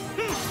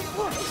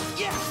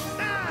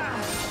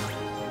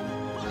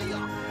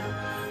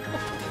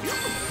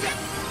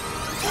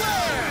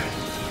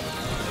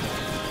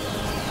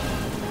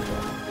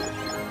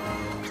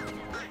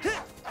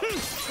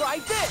 Try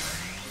this.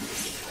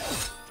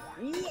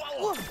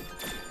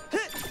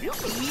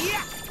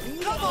 Yeah!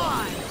 Come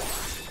on!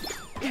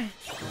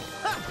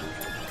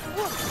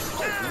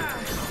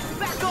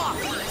 Back off!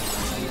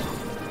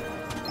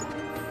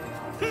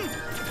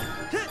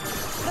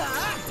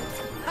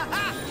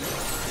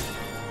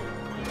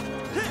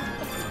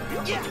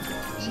 Yeah!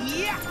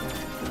 Yeah!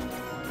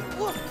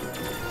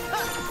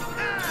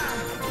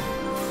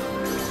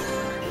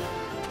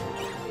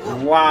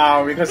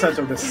 Wow, because of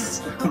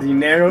the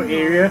narrow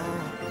area,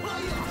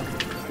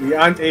 we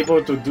aren't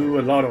able to do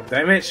a lot of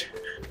damage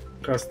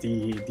because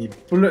the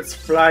bullets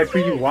fly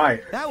pretty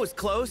wide. That was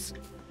close.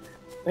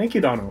 Thank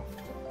you, Donald.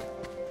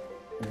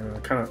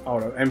 Kind of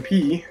out of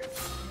MP.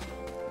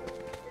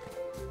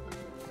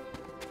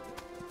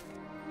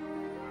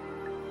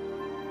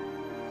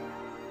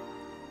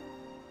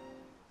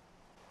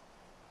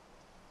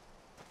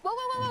 Whoa,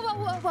 whoa, whoa,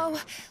 whoa, whoa, whoa,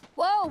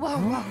 whoa, whoa,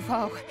 whoa,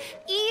 whoa.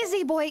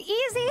 Easy, boy,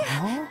 easy.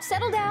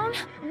 Settle down.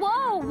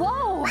 Whoa,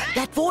 whoa.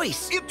 That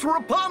voice! It's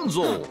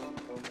Rapunzel!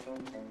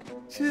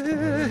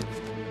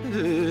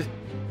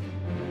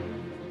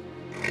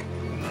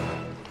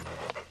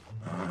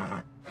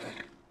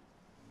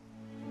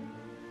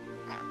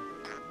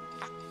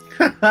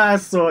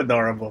 So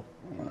adorable.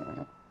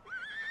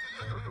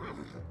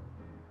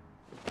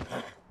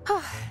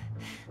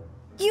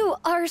 You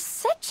are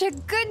such a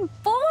good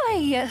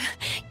boy.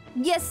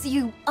 Yes,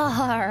 you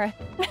are.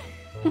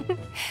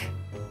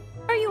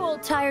 Are you all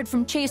tired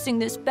from chasing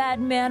this bad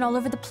man all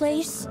over the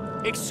place?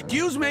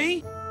 Excuse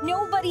me?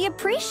 Nobody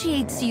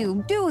appreciates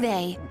you, do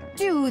they?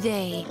 Do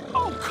they?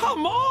 Oh,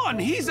 come on!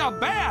 He's a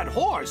bad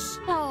horse!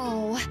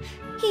 Oh,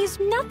 he's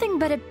nothing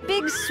but a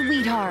big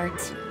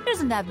sweetheart.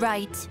 Isn't that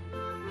right?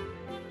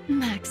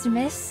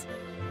 Maximus?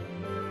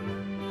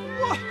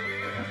 What?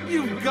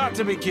 You've got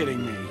to be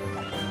kidding me.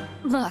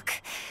 Look,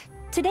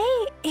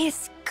 today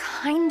is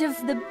kind of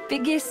the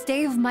biggest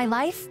day of my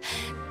life.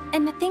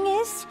 And the thing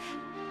is,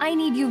 I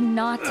need you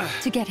not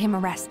to get him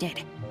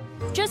arrested.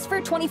 Just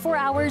for 24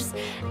 hours,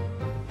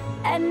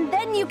 and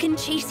then you can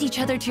chase each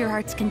other to your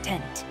heart's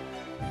content.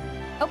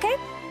 Okay?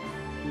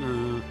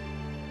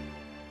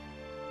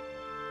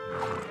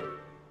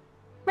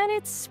 And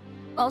it's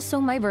also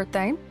my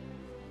birthday,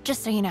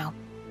 just so you know.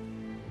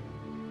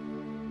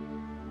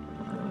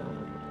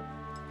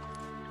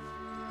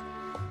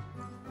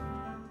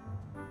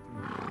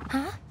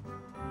 Huh?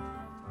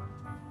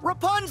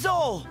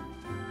 Rapunzel!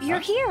 You're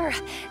here,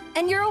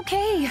 and you're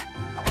okay.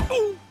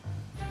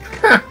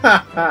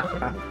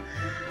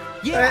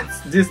 Yeah,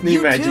 That's Disney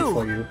you magic too.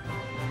 for you.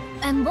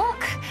 And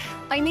look,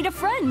 I meet a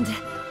friend.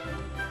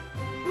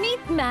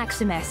 Meet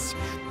Maximus.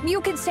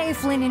 You could say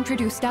Flynn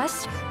introduced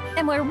us,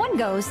 and where one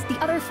goes, the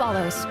other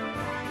follows.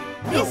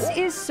 This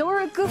is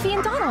Sora, Goofy,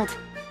 and Donald.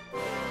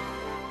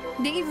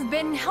 They've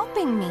been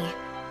helping me.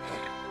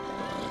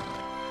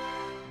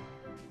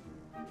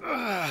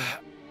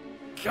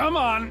 Come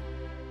on.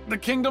 The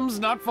kingdom's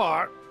not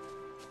far.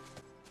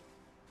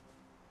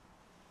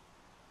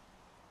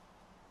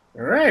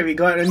 Alright, we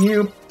got a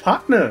new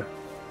partner.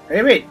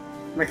 Hey, wait.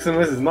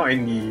 Maximus is not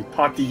in the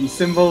party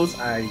symbols.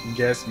 I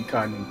guess we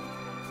can't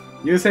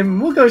use him.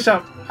 Moogle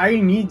Shop, I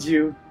need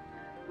you.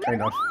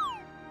 Kind of.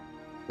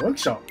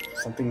 Workshop,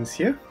 something's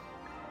here.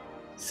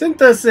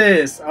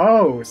 Synthesis!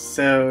 Oh,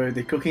 so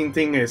the cooking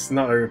thing is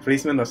not a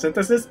replacement of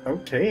synthesis?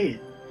 Okay.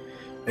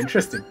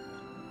 Interesting.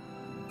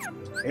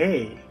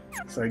 Hey,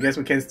 so I guess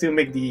we can still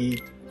make the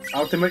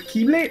ultimate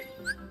Keyblade?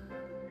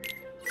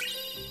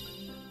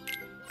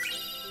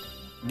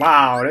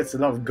 Wow, that's a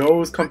lot of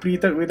goals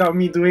completed without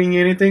me doing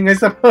anything, I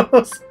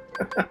suppose.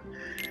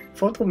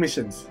 Photo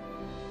missions.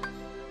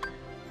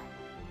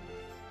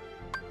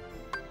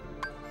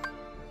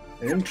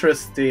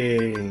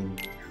 Interesting.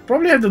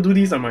 Probably have to do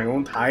these on my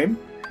own time.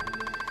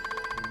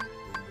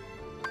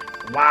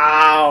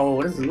 Wow,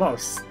 there's a lot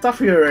of stuff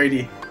here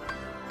already.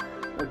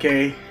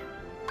 Okay.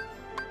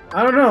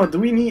 I don't know, do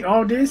we need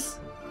all this?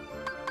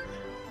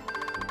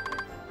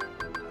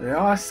 There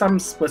are some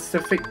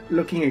specific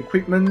looking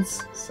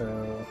equipments,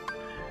 so...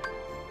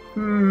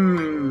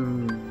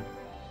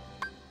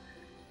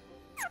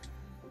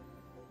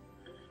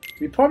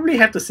 We probably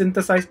have to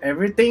synthesize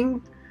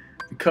everything,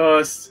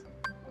 because,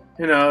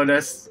 you know,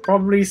 there's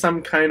probably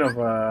some kind of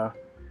a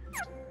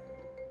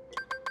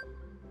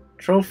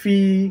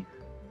trophy.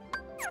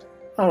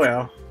 Oh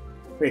well.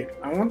 Wait,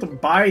 I want to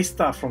buy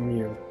stuff from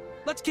you.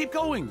 Let's keep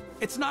going.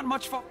 It's not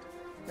much fun.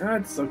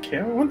 That's okay.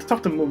 I want to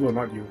talk to Moogle,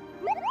 not you.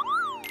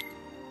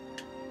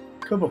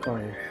 Kobo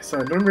coin. So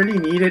I don't really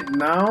need it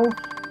now.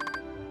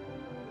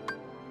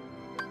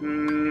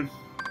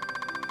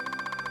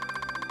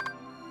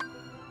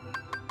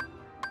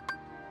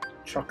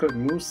 Chocolate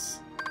mousse.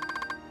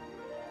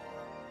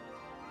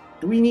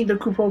 Do we need the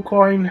Kupo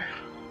coin?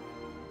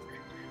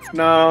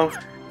 No.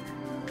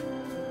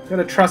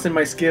 Gotta trust in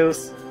my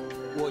skills.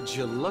 Would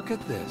you look at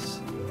this?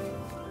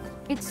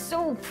 It's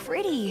so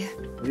pretty.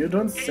 You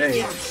don't say. Stay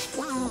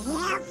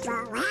here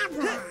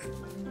forever.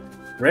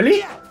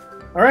 Really?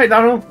 Alright,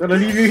 Donald. Gonna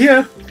leave you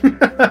here.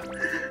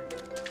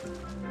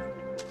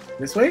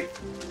 This way?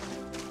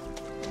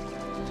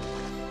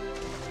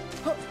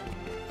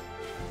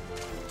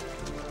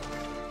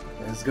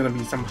 There's gonna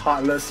be some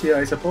Heartless here,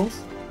 I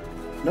suppose.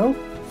 No?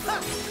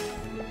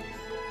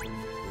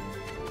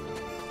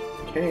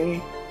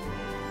 Okay.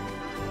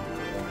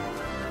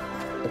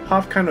 The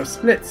path kind of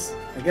splits.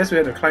 I guess we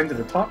have to climb to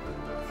the top.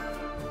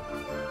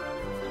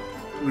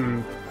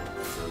 More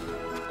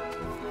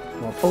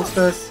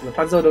posters.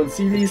 Rapunzel don't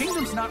see The these.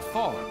 kingdom's not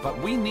far, but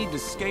we need to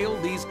scale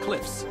these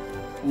cliffs.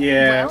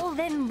 Yeah. Well,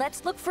 then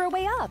let's look for a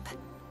way up.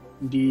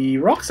 The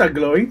rocks are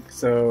glowing,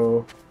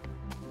 so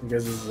I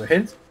guess this is a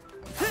hint.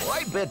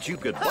 I bet you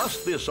could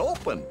bust this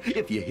open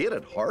if you hit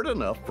it hard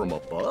enough from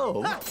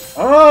above.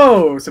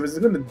 Oh, so is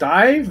it going to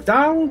dive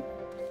down?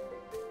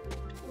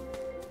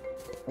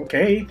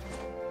 Okay.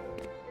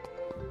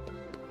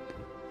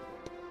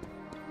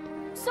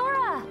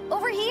 Sora,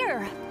 over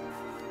here.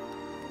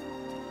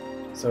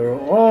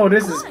 So, oh,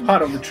 this is Come on,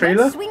 part of the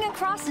trailer. Let's swing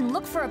across and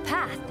look for a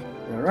path.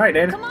 Alright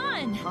then. Come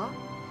on.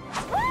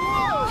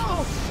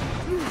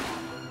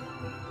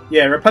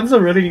 Yeah, Rapunzel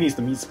really needs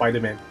to meet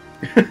Spider-Man.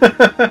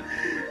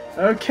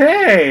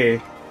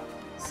 Okay.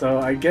 So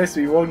I guess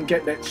we won't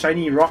get that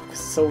shiny rock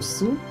so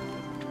soon.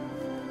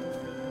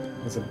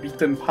 There's a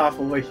beaten path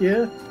over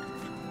here.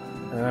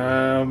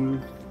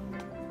 Can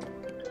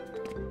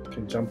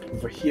jump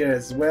over here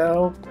as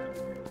well.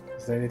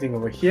 Is there anything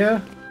over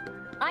here?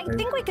 I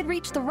think we could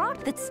reach the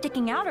rock that's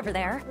sticking out over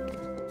there.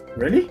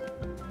 Really?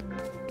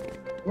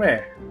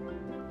 Where?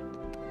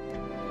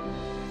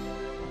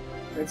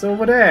 It's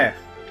over there.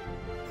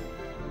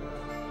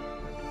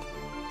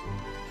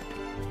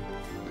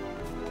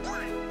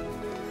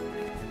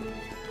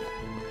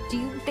 Do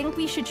you think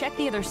we should check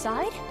the other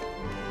side?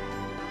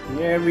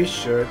 Yeah, we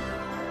should.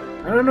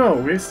 I don't know,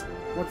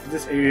 what's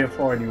this area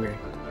for anyway?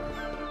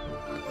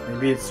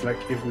 Maybe it's like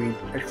if we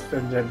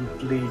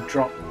accidentally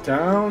drop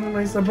down,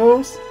 I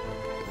suppose?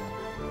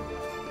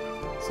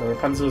 So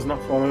Rapunzel's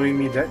not following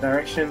me that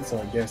direction, so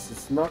I guess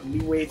it's not the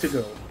way to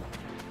go.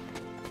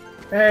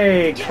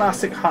 Hey,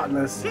 classic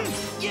Heartless.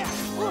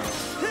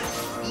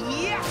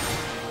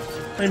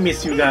 I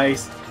miss you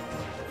guys.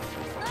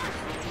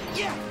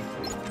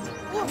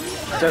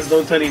 Just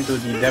don't turn into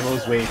the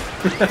devil's way.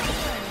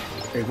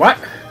 Wait, what?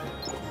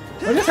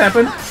 What just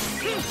happened?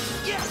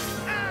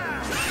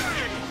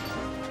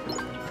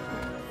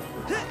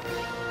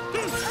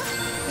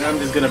 I'm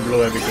just gonna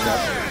blow everything up.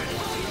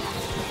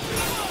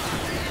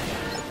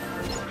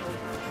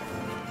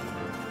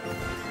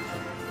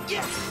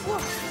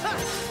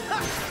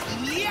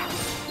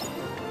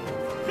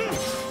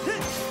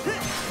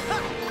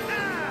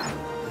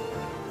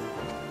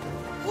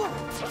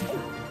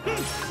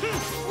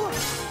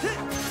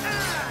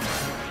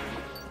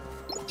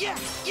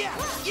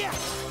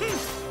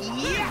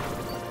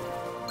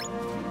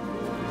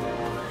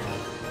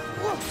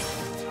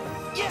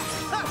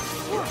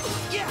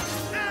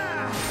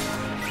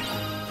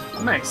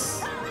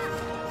 Nice.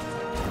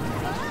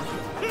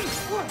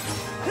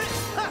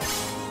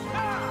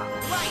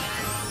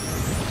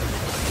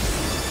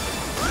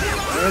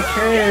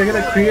 Okay, we're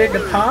gonna create the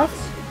path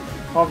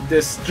of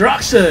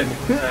destruction.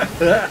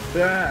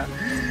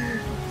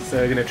 So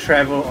we're gonna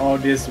travel all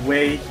this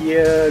way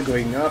here,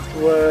 going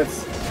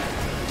upwards.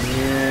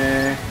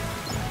 Yeah.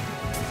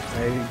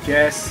 I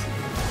guess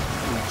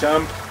we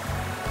jump,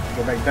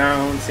 go back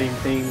down, same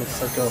thing,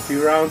 circle a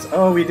few rounds.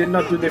 Oh, we did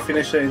not do the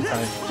finisher in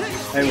time.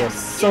 I was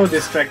so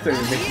distracted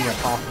with making a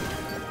path.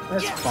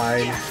 That's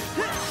fine.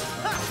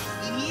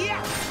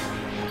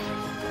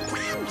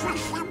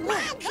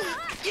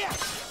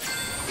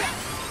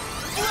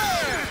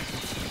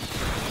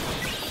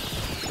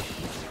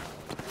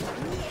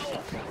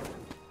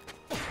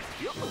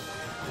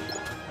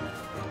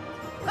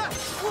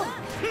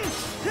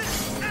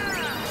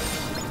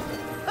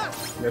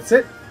 That's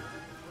it.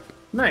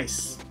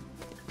 Nice.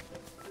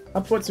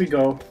 Upwards we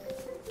go.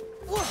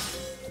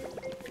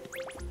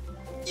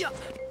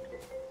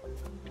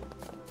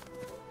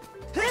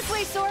 This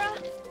way, Sora.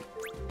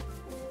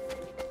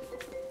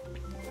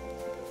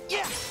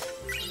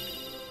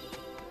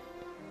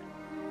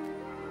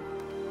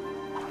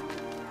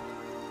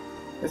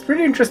 It's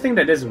pretty interesting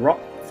that this rock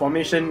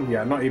formation we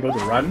are not able to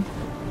run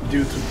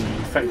due to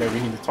the fact that we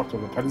need to talk to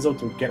Rapunzel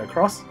to get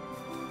across.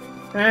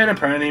 And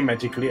apparently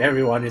magically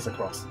everyone is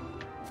across.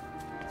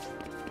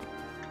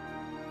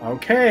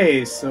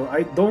 Okay, so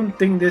I don't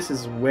think this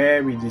is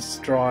where we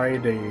destroy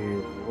the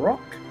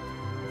rock.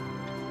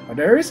 But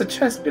there is a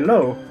chest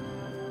below.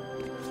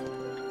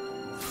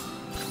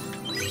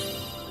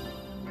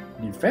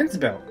 Defense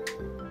belt.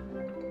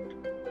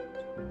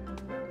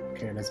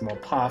 Okay, there's more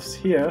paths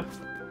here.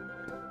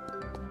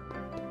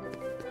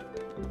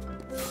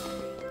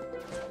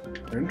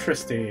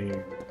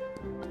 Interesting.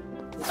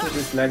 What's with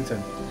this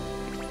lantern?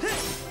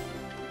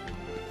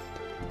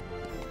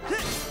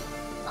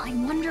 I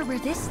wonder where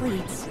this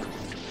leads.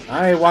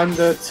 I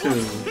wonder too.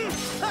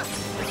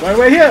 That's why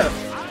we're here!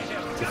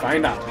 To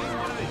find out.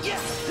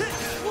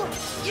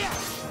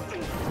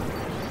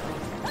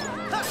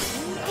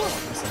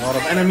 There's a lot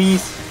of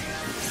enemies.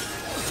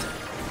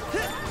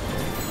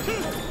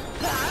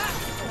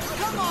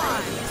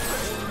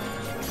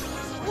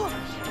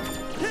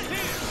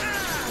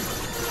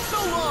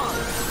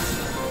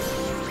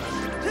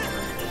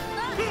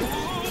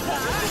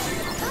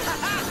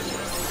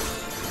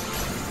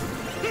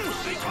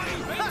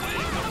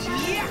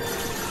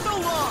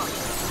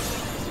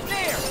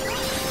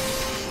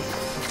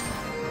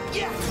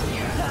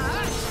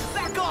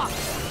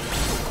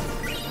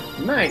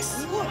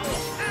 Nice.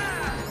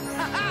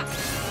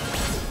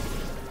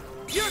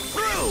 You're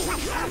through.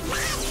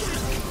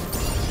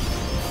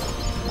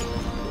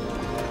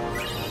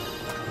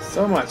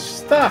 So much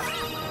stuff.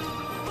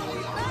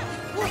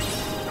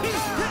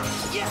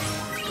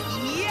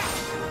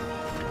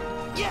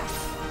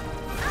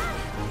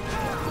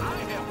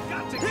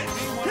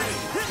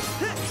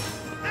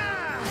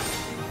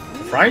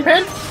 Frying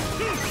pan?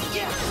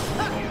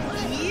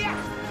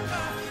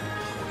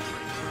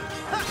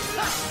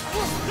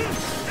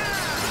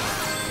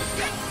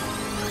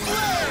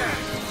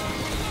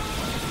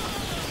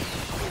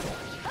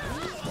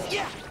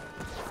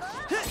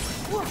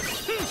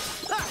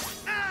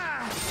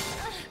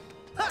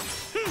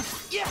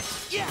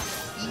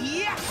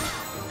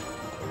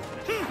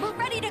 We're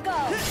ready to go.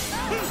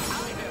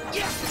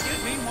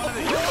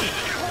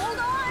 Hold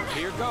on.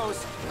 Here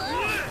goes.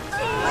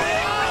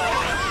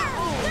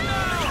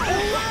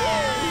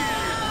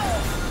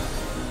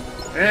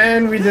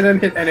 And we didn't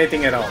hit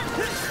anything at all.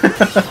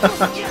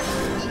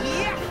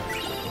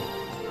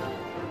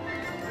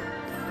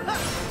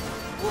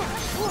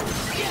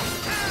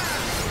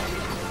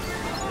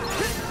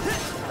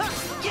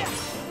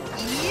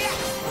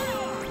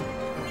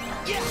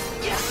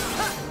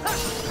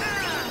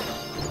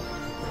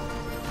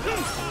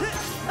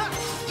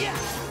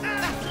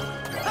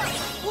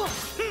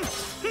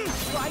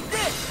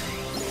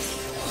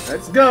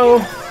 Let's go.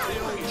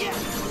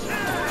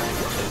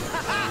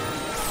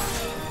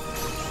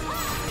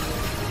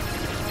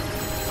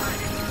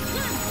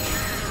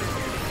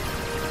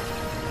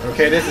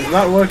 Okay, this is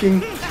not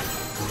working.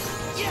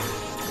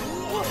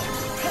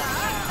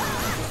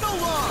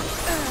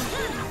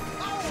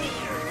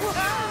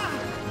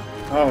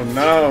 Oh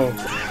no.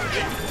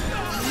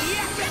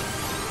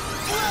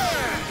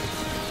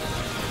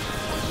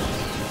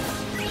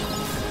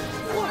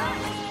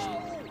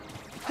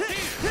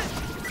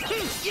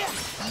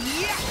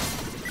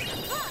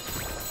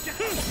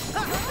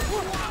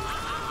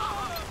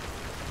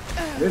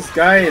 This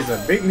guy is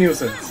a big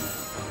nuisance.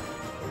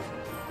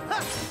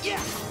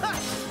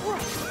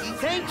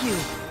 Thank you.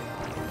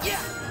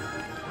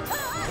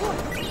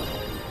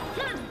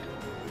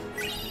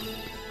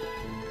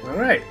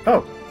 Alright.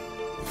 Oh,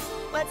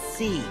 Let's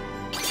see.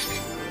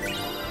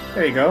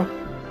 there you go.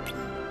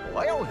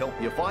 I'll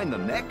help you find the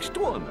next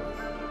one.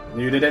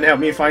 You didn't help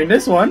me find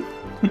this one.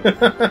 There's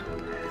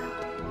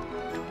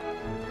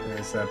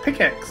a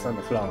pickaxe on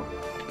the floor.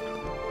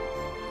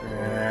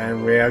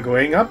 And we are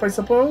going up, I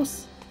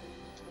suppose.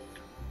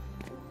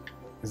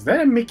 Is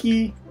that a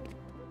Mickey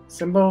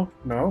symbol?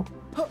 No.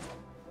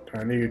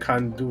 Apparently you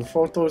can't do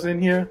photos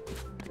in here.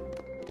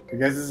 I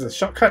guess this is a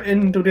shortcut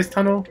into this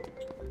tunnel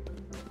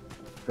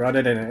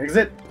rather than an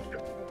exit.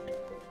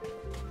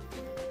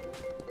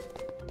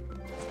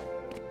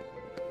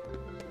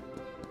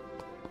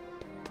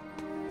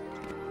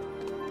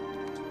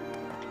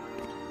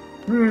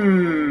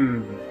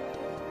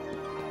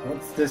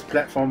 What's this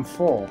platform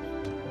for?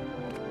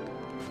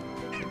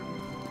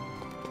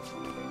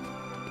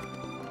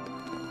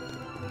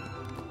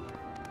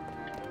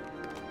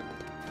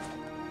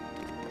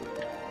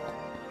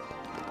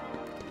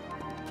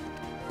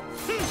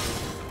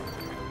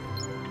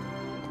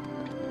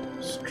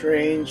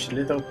 Strange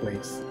little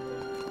place.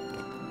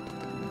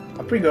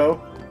 Up we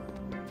go.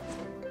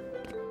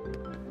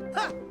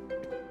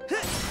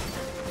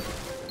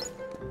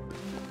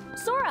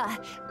 Sora,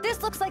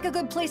 this looks like a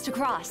good place to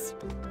cross.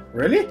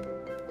 Really?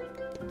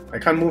 I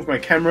can't move my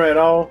camera at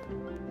all.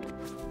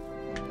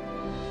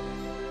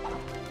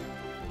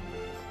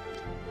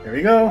 Here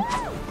we go.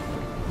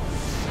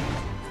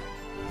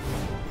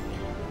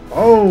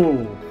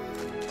 Oh!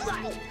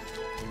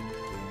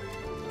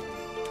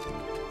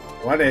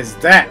 What is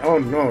that? Oh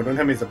no, don't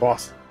tell me it's a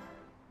boss.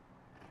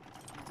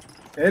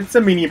 It's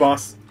a mini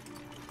boss.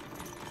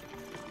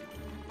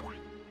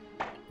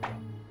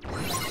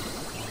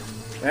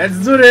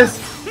 Let's do this!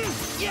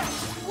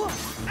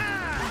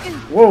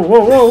 Whoa, whoa,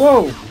 whoa,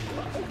 whoa!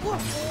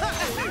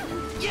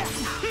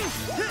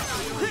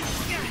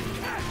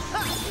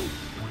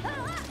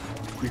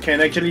 You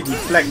can actually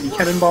deflect the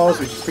cannonballs,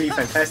 which is pretty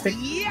fantastic.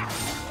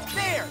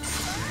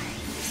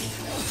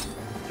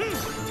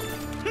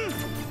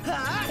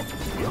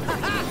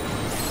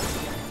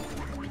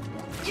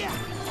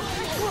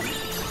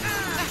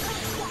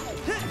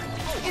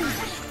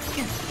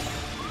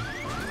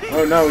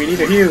 Oh no, we need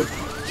a heal.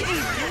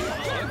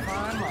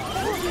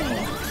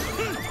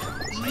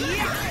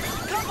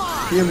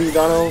 Heal me,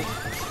 Donald.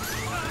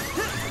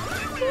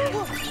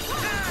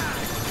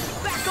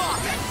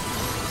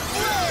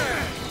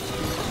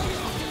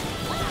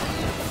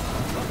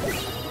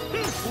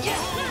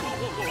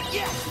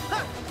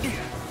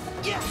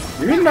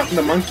 Did we knock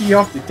the monkey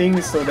off the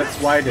thing, so that's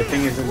why the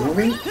thing isn't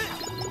moving?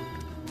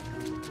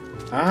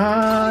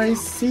 Ah, I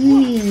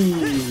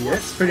see.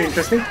 That's pretty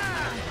interesting.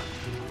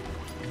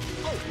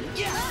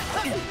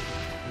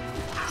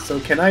 So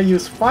can I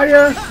use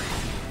fire?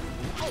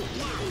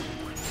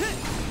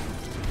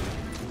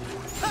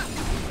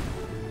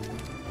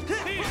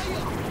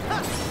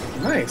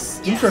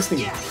 Nice. Interesting.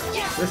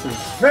 This is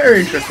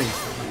very interesting.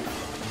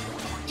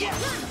 Try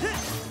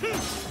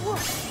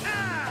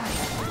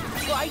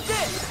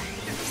this!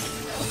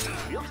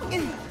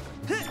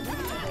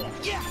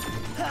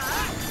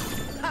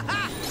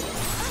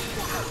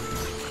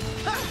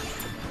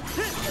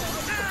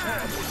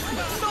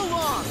 So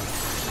long!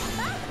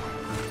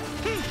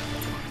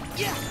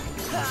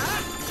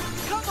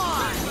 Come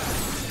on!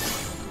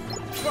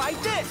 Try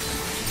this!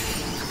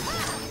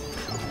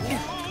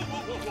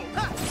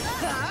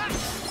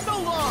 So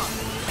long!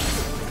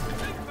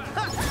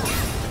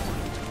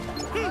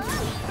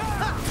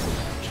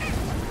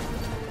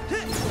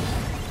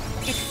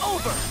 It's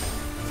over!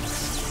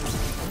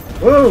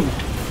 Boom!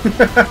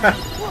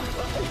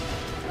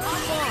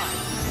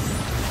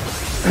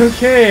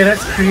 Okay,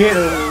 let's create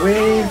a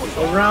wave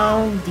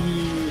around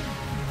the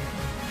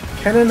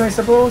cannon, I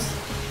suppose.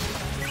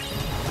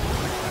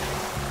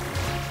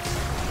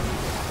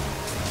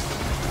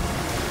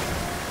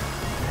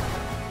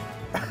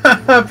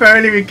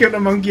 Apparently we killed the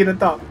monkey at the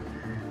top.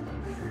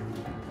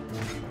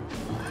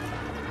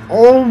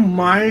 Oh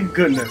my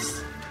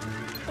goodness.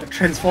 A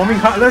transforming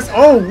Heartless?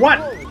 Oh, what?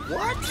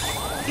 What?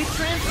 It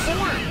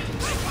transformed!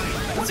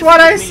 That's what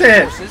I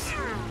said!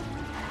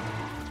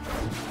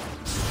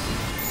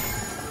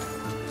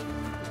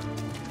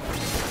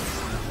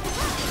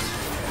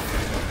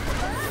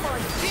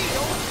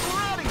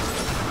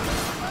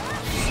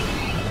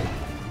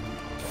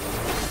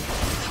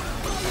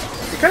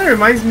 It kind of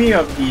reminds me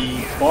of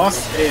the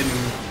boss in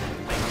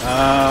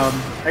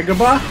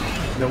Agrabah,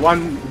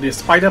 the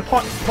spider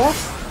pot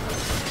boss.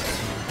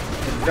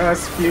 It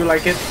does feel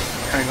like it,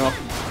 kind of,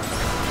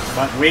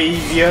 but way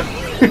easier.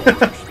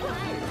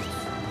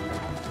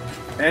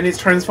 And it's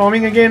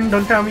transforming again,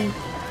 don't tell me.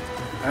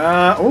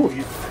 Oh,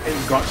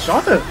 it got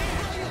shorter.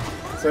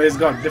 So it's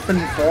got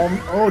different form,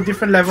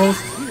 different levels.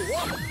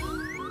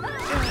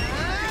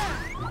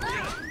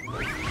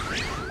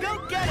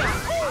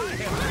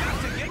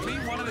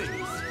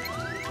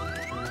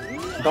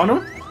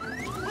 Donald?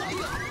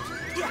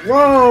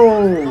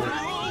 Whoa!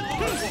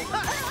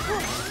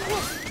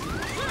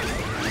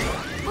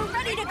 We're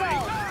ready to go.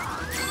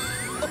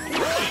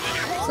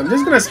 So I'm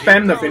just gonna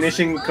spam the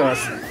finishing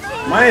because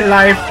my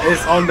life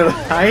is on the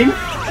line.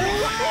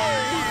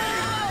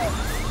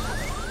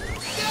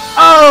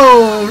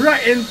 Oh!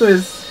 Right into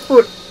his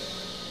foot.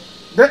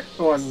 That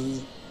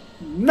was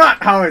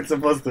not how it's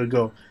supposed to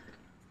go.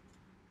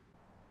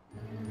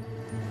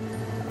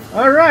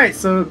 Alright,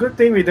 so good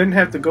thing we didn't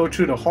have to go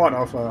through the horde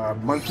of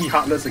monkey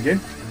Heartless again.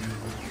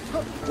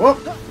 Whoa!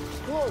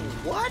 Whoa,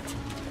 what?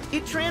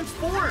 It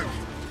transformed!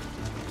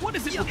 What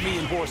is it with me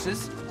and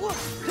horses?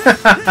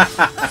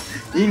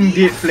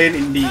 Indeed, plain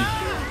indeed.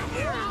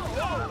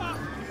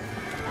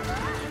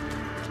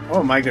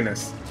 Oh my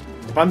goodness.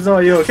 Rapunzel,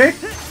 are you okay?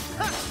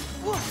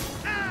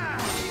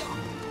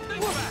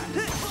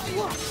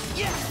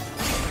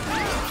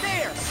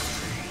 There!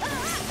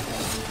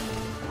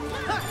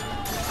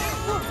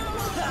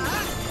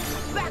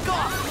 Back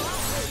off!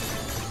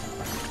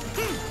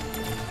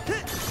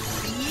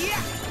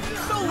 Yeah!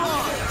 So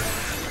long!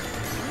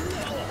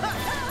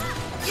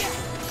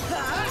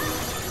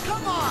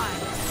 Come on!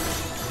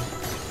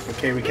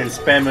 Okay, we can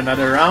spam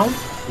another round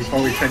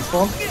before we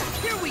transform. Here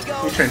we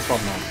go! We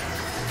transform now.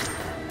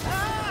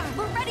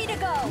 We're ready to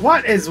go.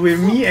 What is with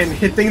me and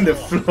hitting the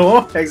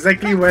floor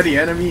exactly where the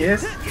enemy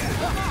is?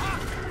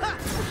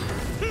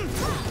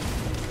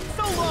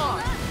 So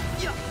long!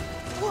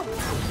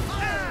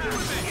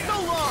 So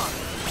long!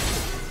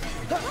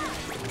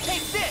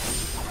 Take this!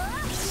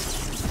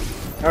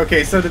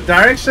 Okay, so the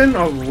direction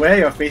of where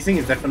you're facing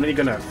is definitely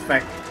gonna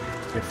affect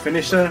your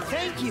finisher.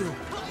 Thank you!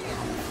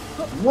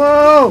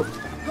 Whoa!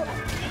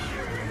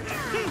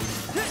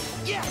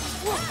 Yeah!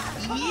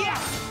 Yeah!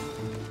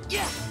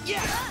 Yeah!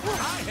 Yeah!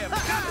 I have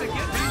got to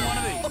get me one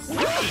of these.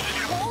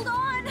 Hold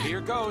on.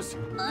 Here goes.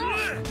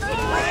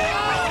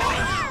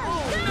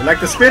 You like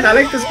the spin? I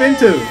like the spin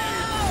too.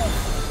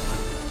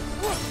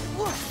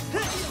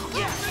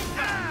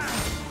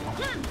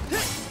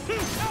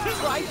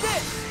 Try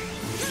this!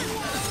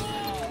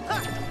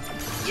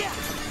 Yeah!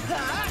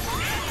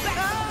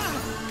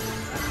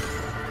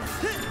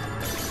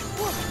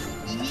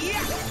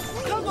 Yeah!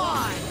 Come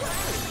on!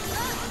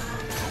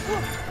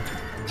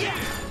 Yeah!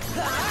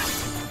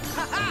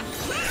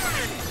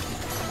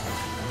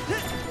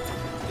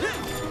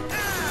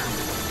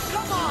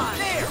 Come on!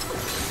 There!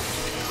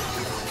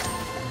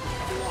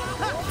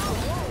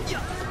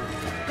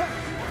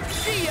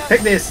 See ya!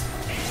 Take this.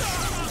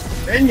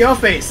 In your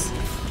face.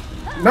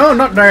 No,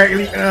 not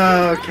directly.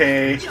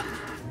 Okay.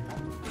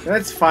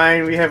 That's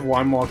fine. We have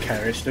one more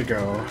carriage to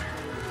go.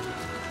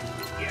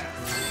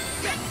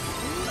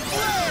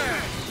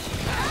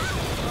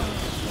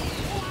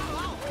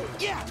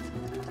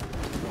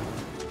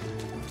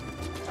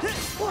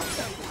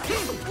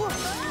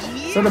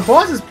 So the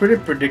boss is pretty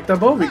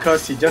predictable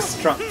because he just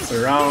struts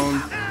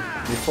around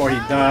before he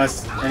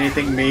does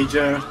anything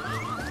major.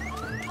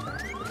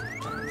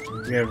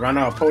 We have run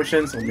out of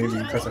potions, or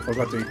maybe because I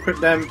forgot to equip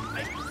them.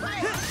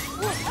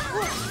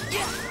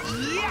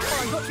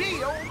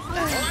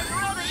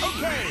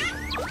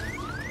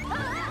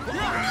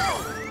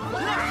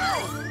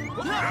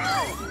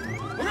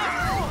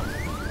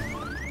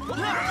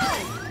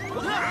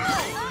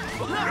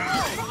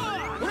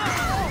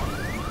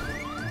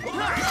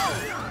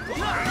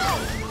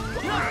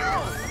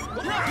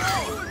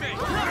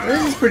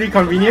 This is pretty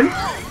convenient.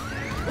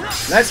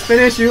 Let's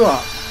finish you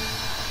up.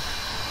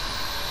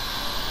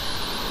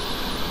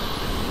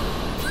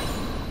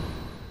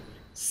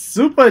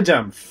 Super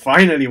jump!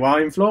 Finally, while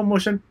in flow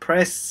motion,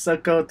 press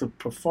circle to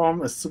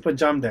perform a super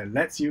jump that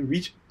lets you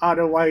reach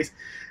otherwise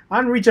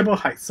unreachable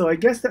heights. So I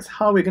guess that's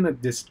how we're gonna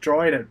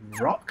destroy that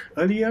rock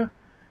earlier.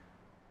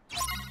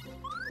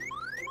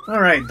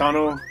 Alright,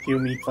 Donald, heal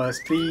me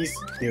first, please.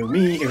 Heal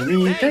me,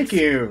 thank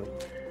you!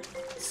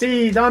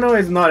 See, Donald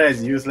is not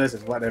as useless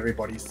as what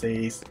everybody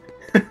says.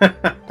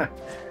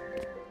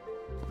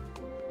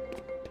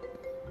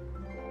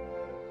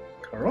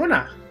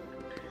 Corona!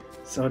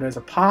 So there's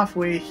a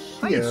pathway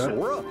here. Hey,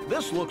 Sora,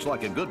 this looks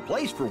like a good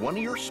place for one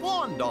of your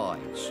swan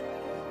dives.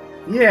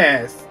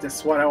 Yes,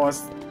 that's what I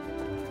was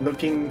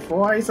looking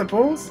for, I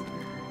suppose.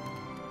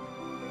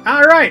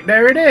 Alright,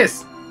 there it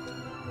is!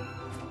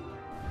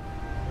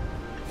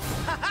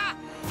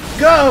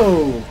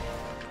 Go!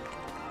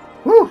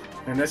 Whew!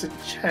 And there's a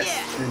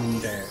chest in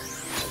there.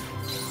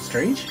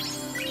 Strange?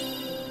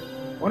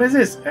 What is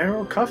this?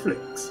 Arrow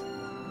cufflinks.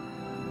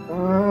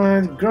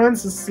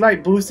 Grants a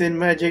slight boost in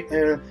magic.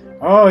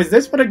 Oh, is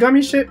this for the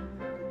gummy ship?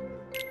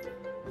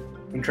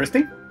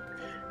 Interesting.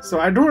 So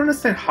I don't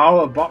understand how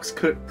a box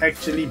could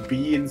actually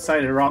be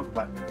inside a rock,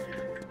 but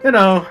you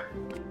know,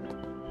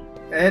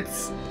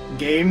 it's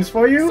games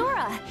for you.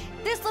 Sora,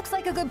 this looks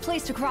like a good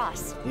place to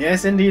cross.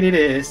 Yes, indeed it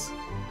is.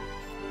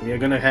 We are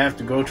gonna have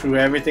to go through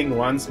everything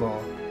once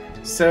more.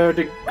 So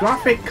the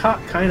graphic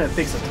card kind of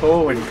takes a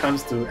toll when it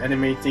comes to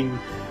animating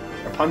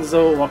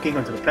Rapunzel walking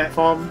onto the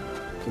platform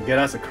to get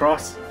us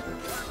across.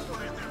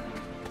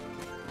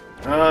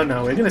 Oh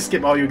no, we're gonna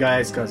skip all you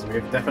guys because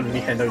we've definitely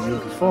handled you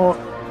before.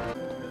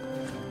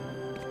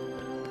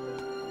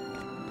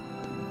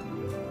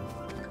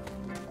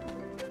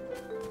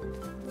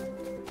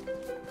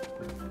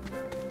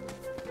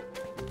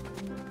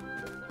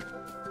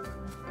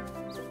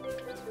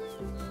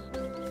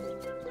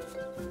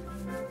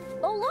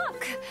 Oh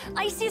look!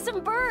 I see some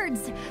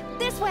birds!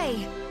 This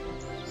way!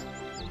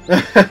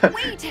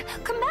 Wait!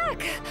 Come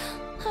back!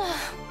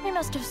 I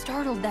must have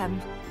startled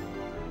them.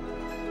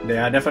 They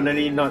are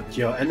definitely not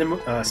your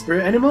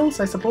spirit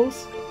animals, I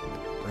suppose.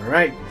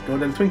 Alright,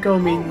 Golden Twinkle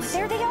means... Oh,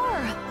 there they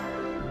are!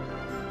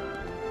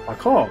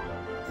 Parkour.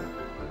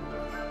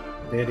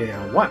 There they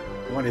are. What?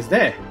 What is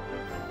there?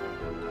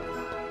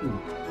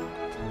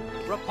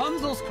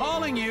 Rapunzel's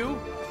calling you.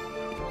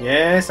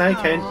 Yes, I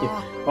can hear.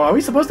 Oh, are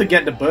we supposed to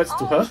get the birds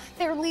to her?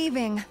 They're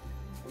leaving.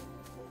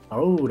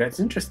 Oh,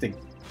 that's interesting.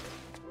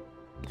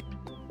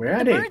 Where are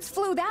The they? birds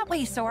flew that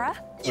way, Sora.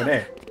 Oh,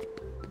 there.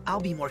 I'll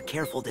be more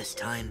careful this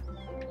time.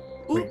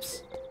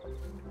 Oops.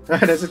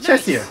 There's a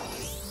chest here.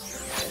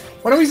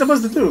 What are we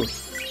supposed to do?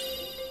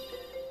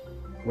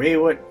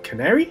 Wayward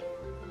Canary?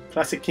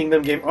 Classic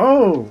Kingdom game.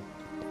 Oh,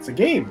 it's a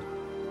game.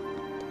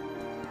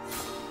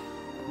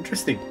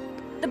 Interesting.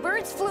 The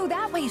birds flew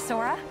that way,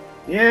 Sora.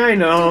 Yeah, I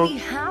know. Do we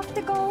have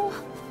to go?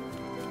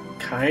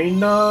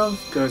 Kind of,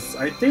 because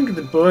I think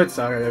the birds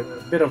are a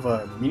bit of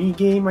a mini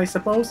game, I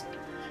suppose.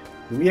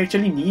 Do we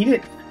actually need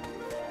it?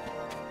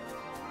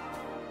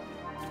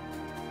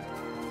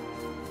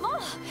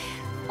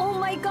 Oh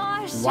my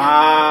gosh!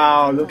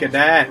 Wow, look at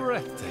that.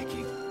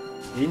 Breathtaking.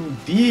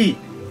 Indeed.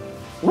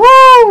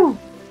 Woo!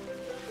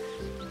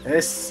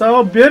 It's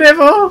so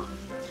beautiful.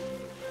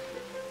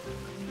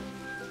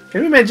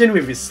 Can you imagine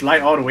if we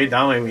slide all the way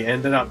down and we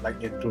ended up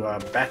like into a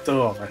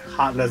battle of a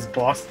heartless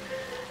boss?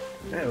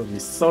 That would be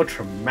so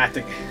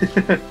traumatic.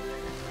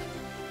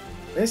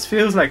 This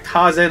feels like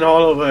Tarzan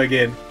all over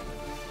again.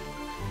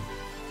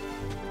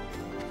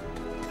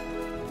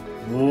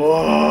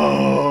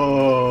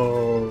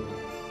 Whoa!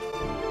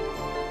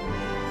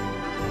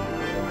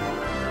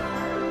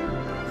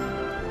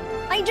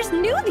 I just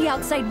knew the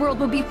outside world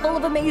would be full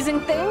of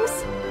amazing things.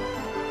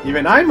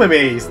 Even I'm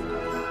amazed.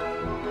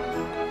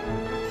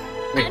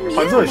 Wait, And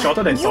Rapunzel is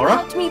shorter than you Sora?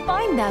 helped me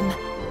find them.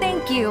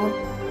 Thank you.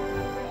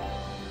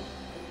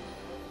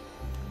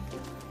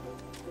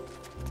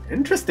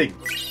 Interesting.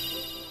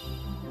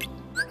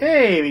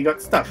 Hey, we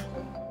got stuff.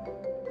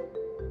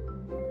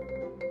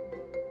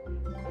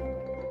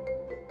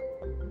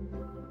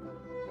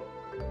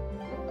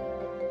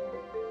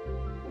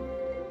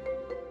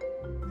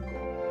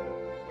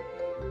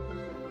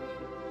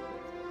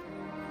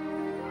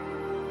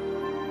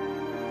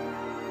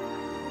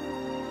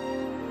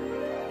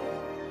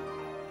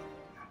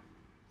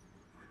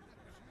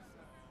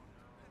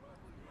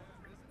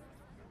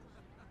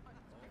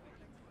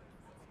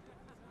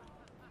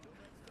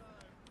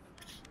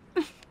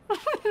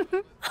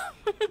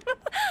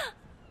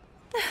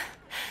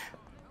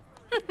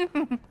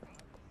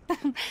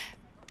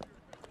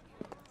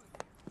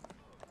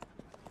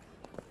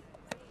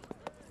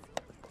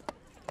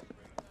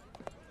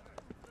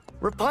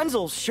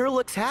 Rapunzel sure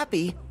looks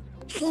happy.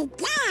 She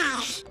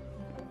does.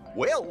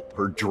 Well,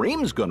 her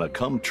dream's gonna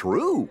come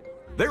true.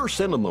 They're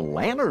sending the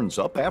lanterns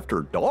up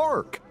after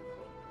dark.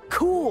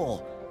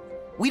 Cool.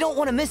 We don't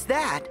want to miss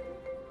that.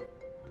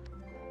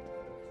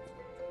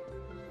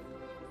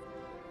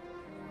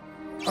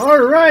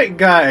 Alright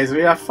guys,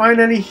 we are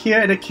finally here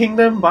at the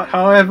kingdom, but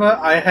however,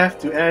 I have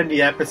to end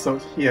the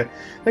episode here.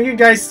 Thank you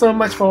guys so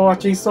much for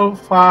watching so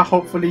far.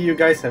 Hopefully you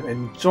guys have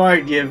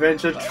enjoyed the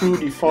adventure through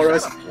the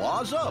forest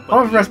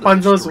of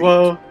Rapunzel's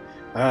world.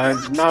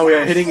 Now we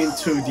are heading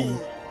into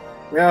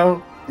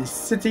the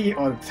city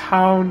or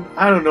town,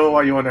 I don't know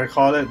what you want to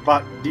call it,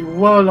 but the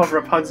world of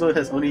Rapunzel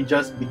has only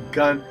just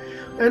begun,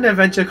 and the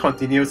adventure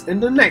continues in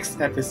the next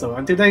episode.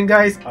 Until then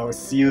guys, I will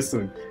see you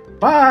soon.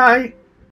 Bye!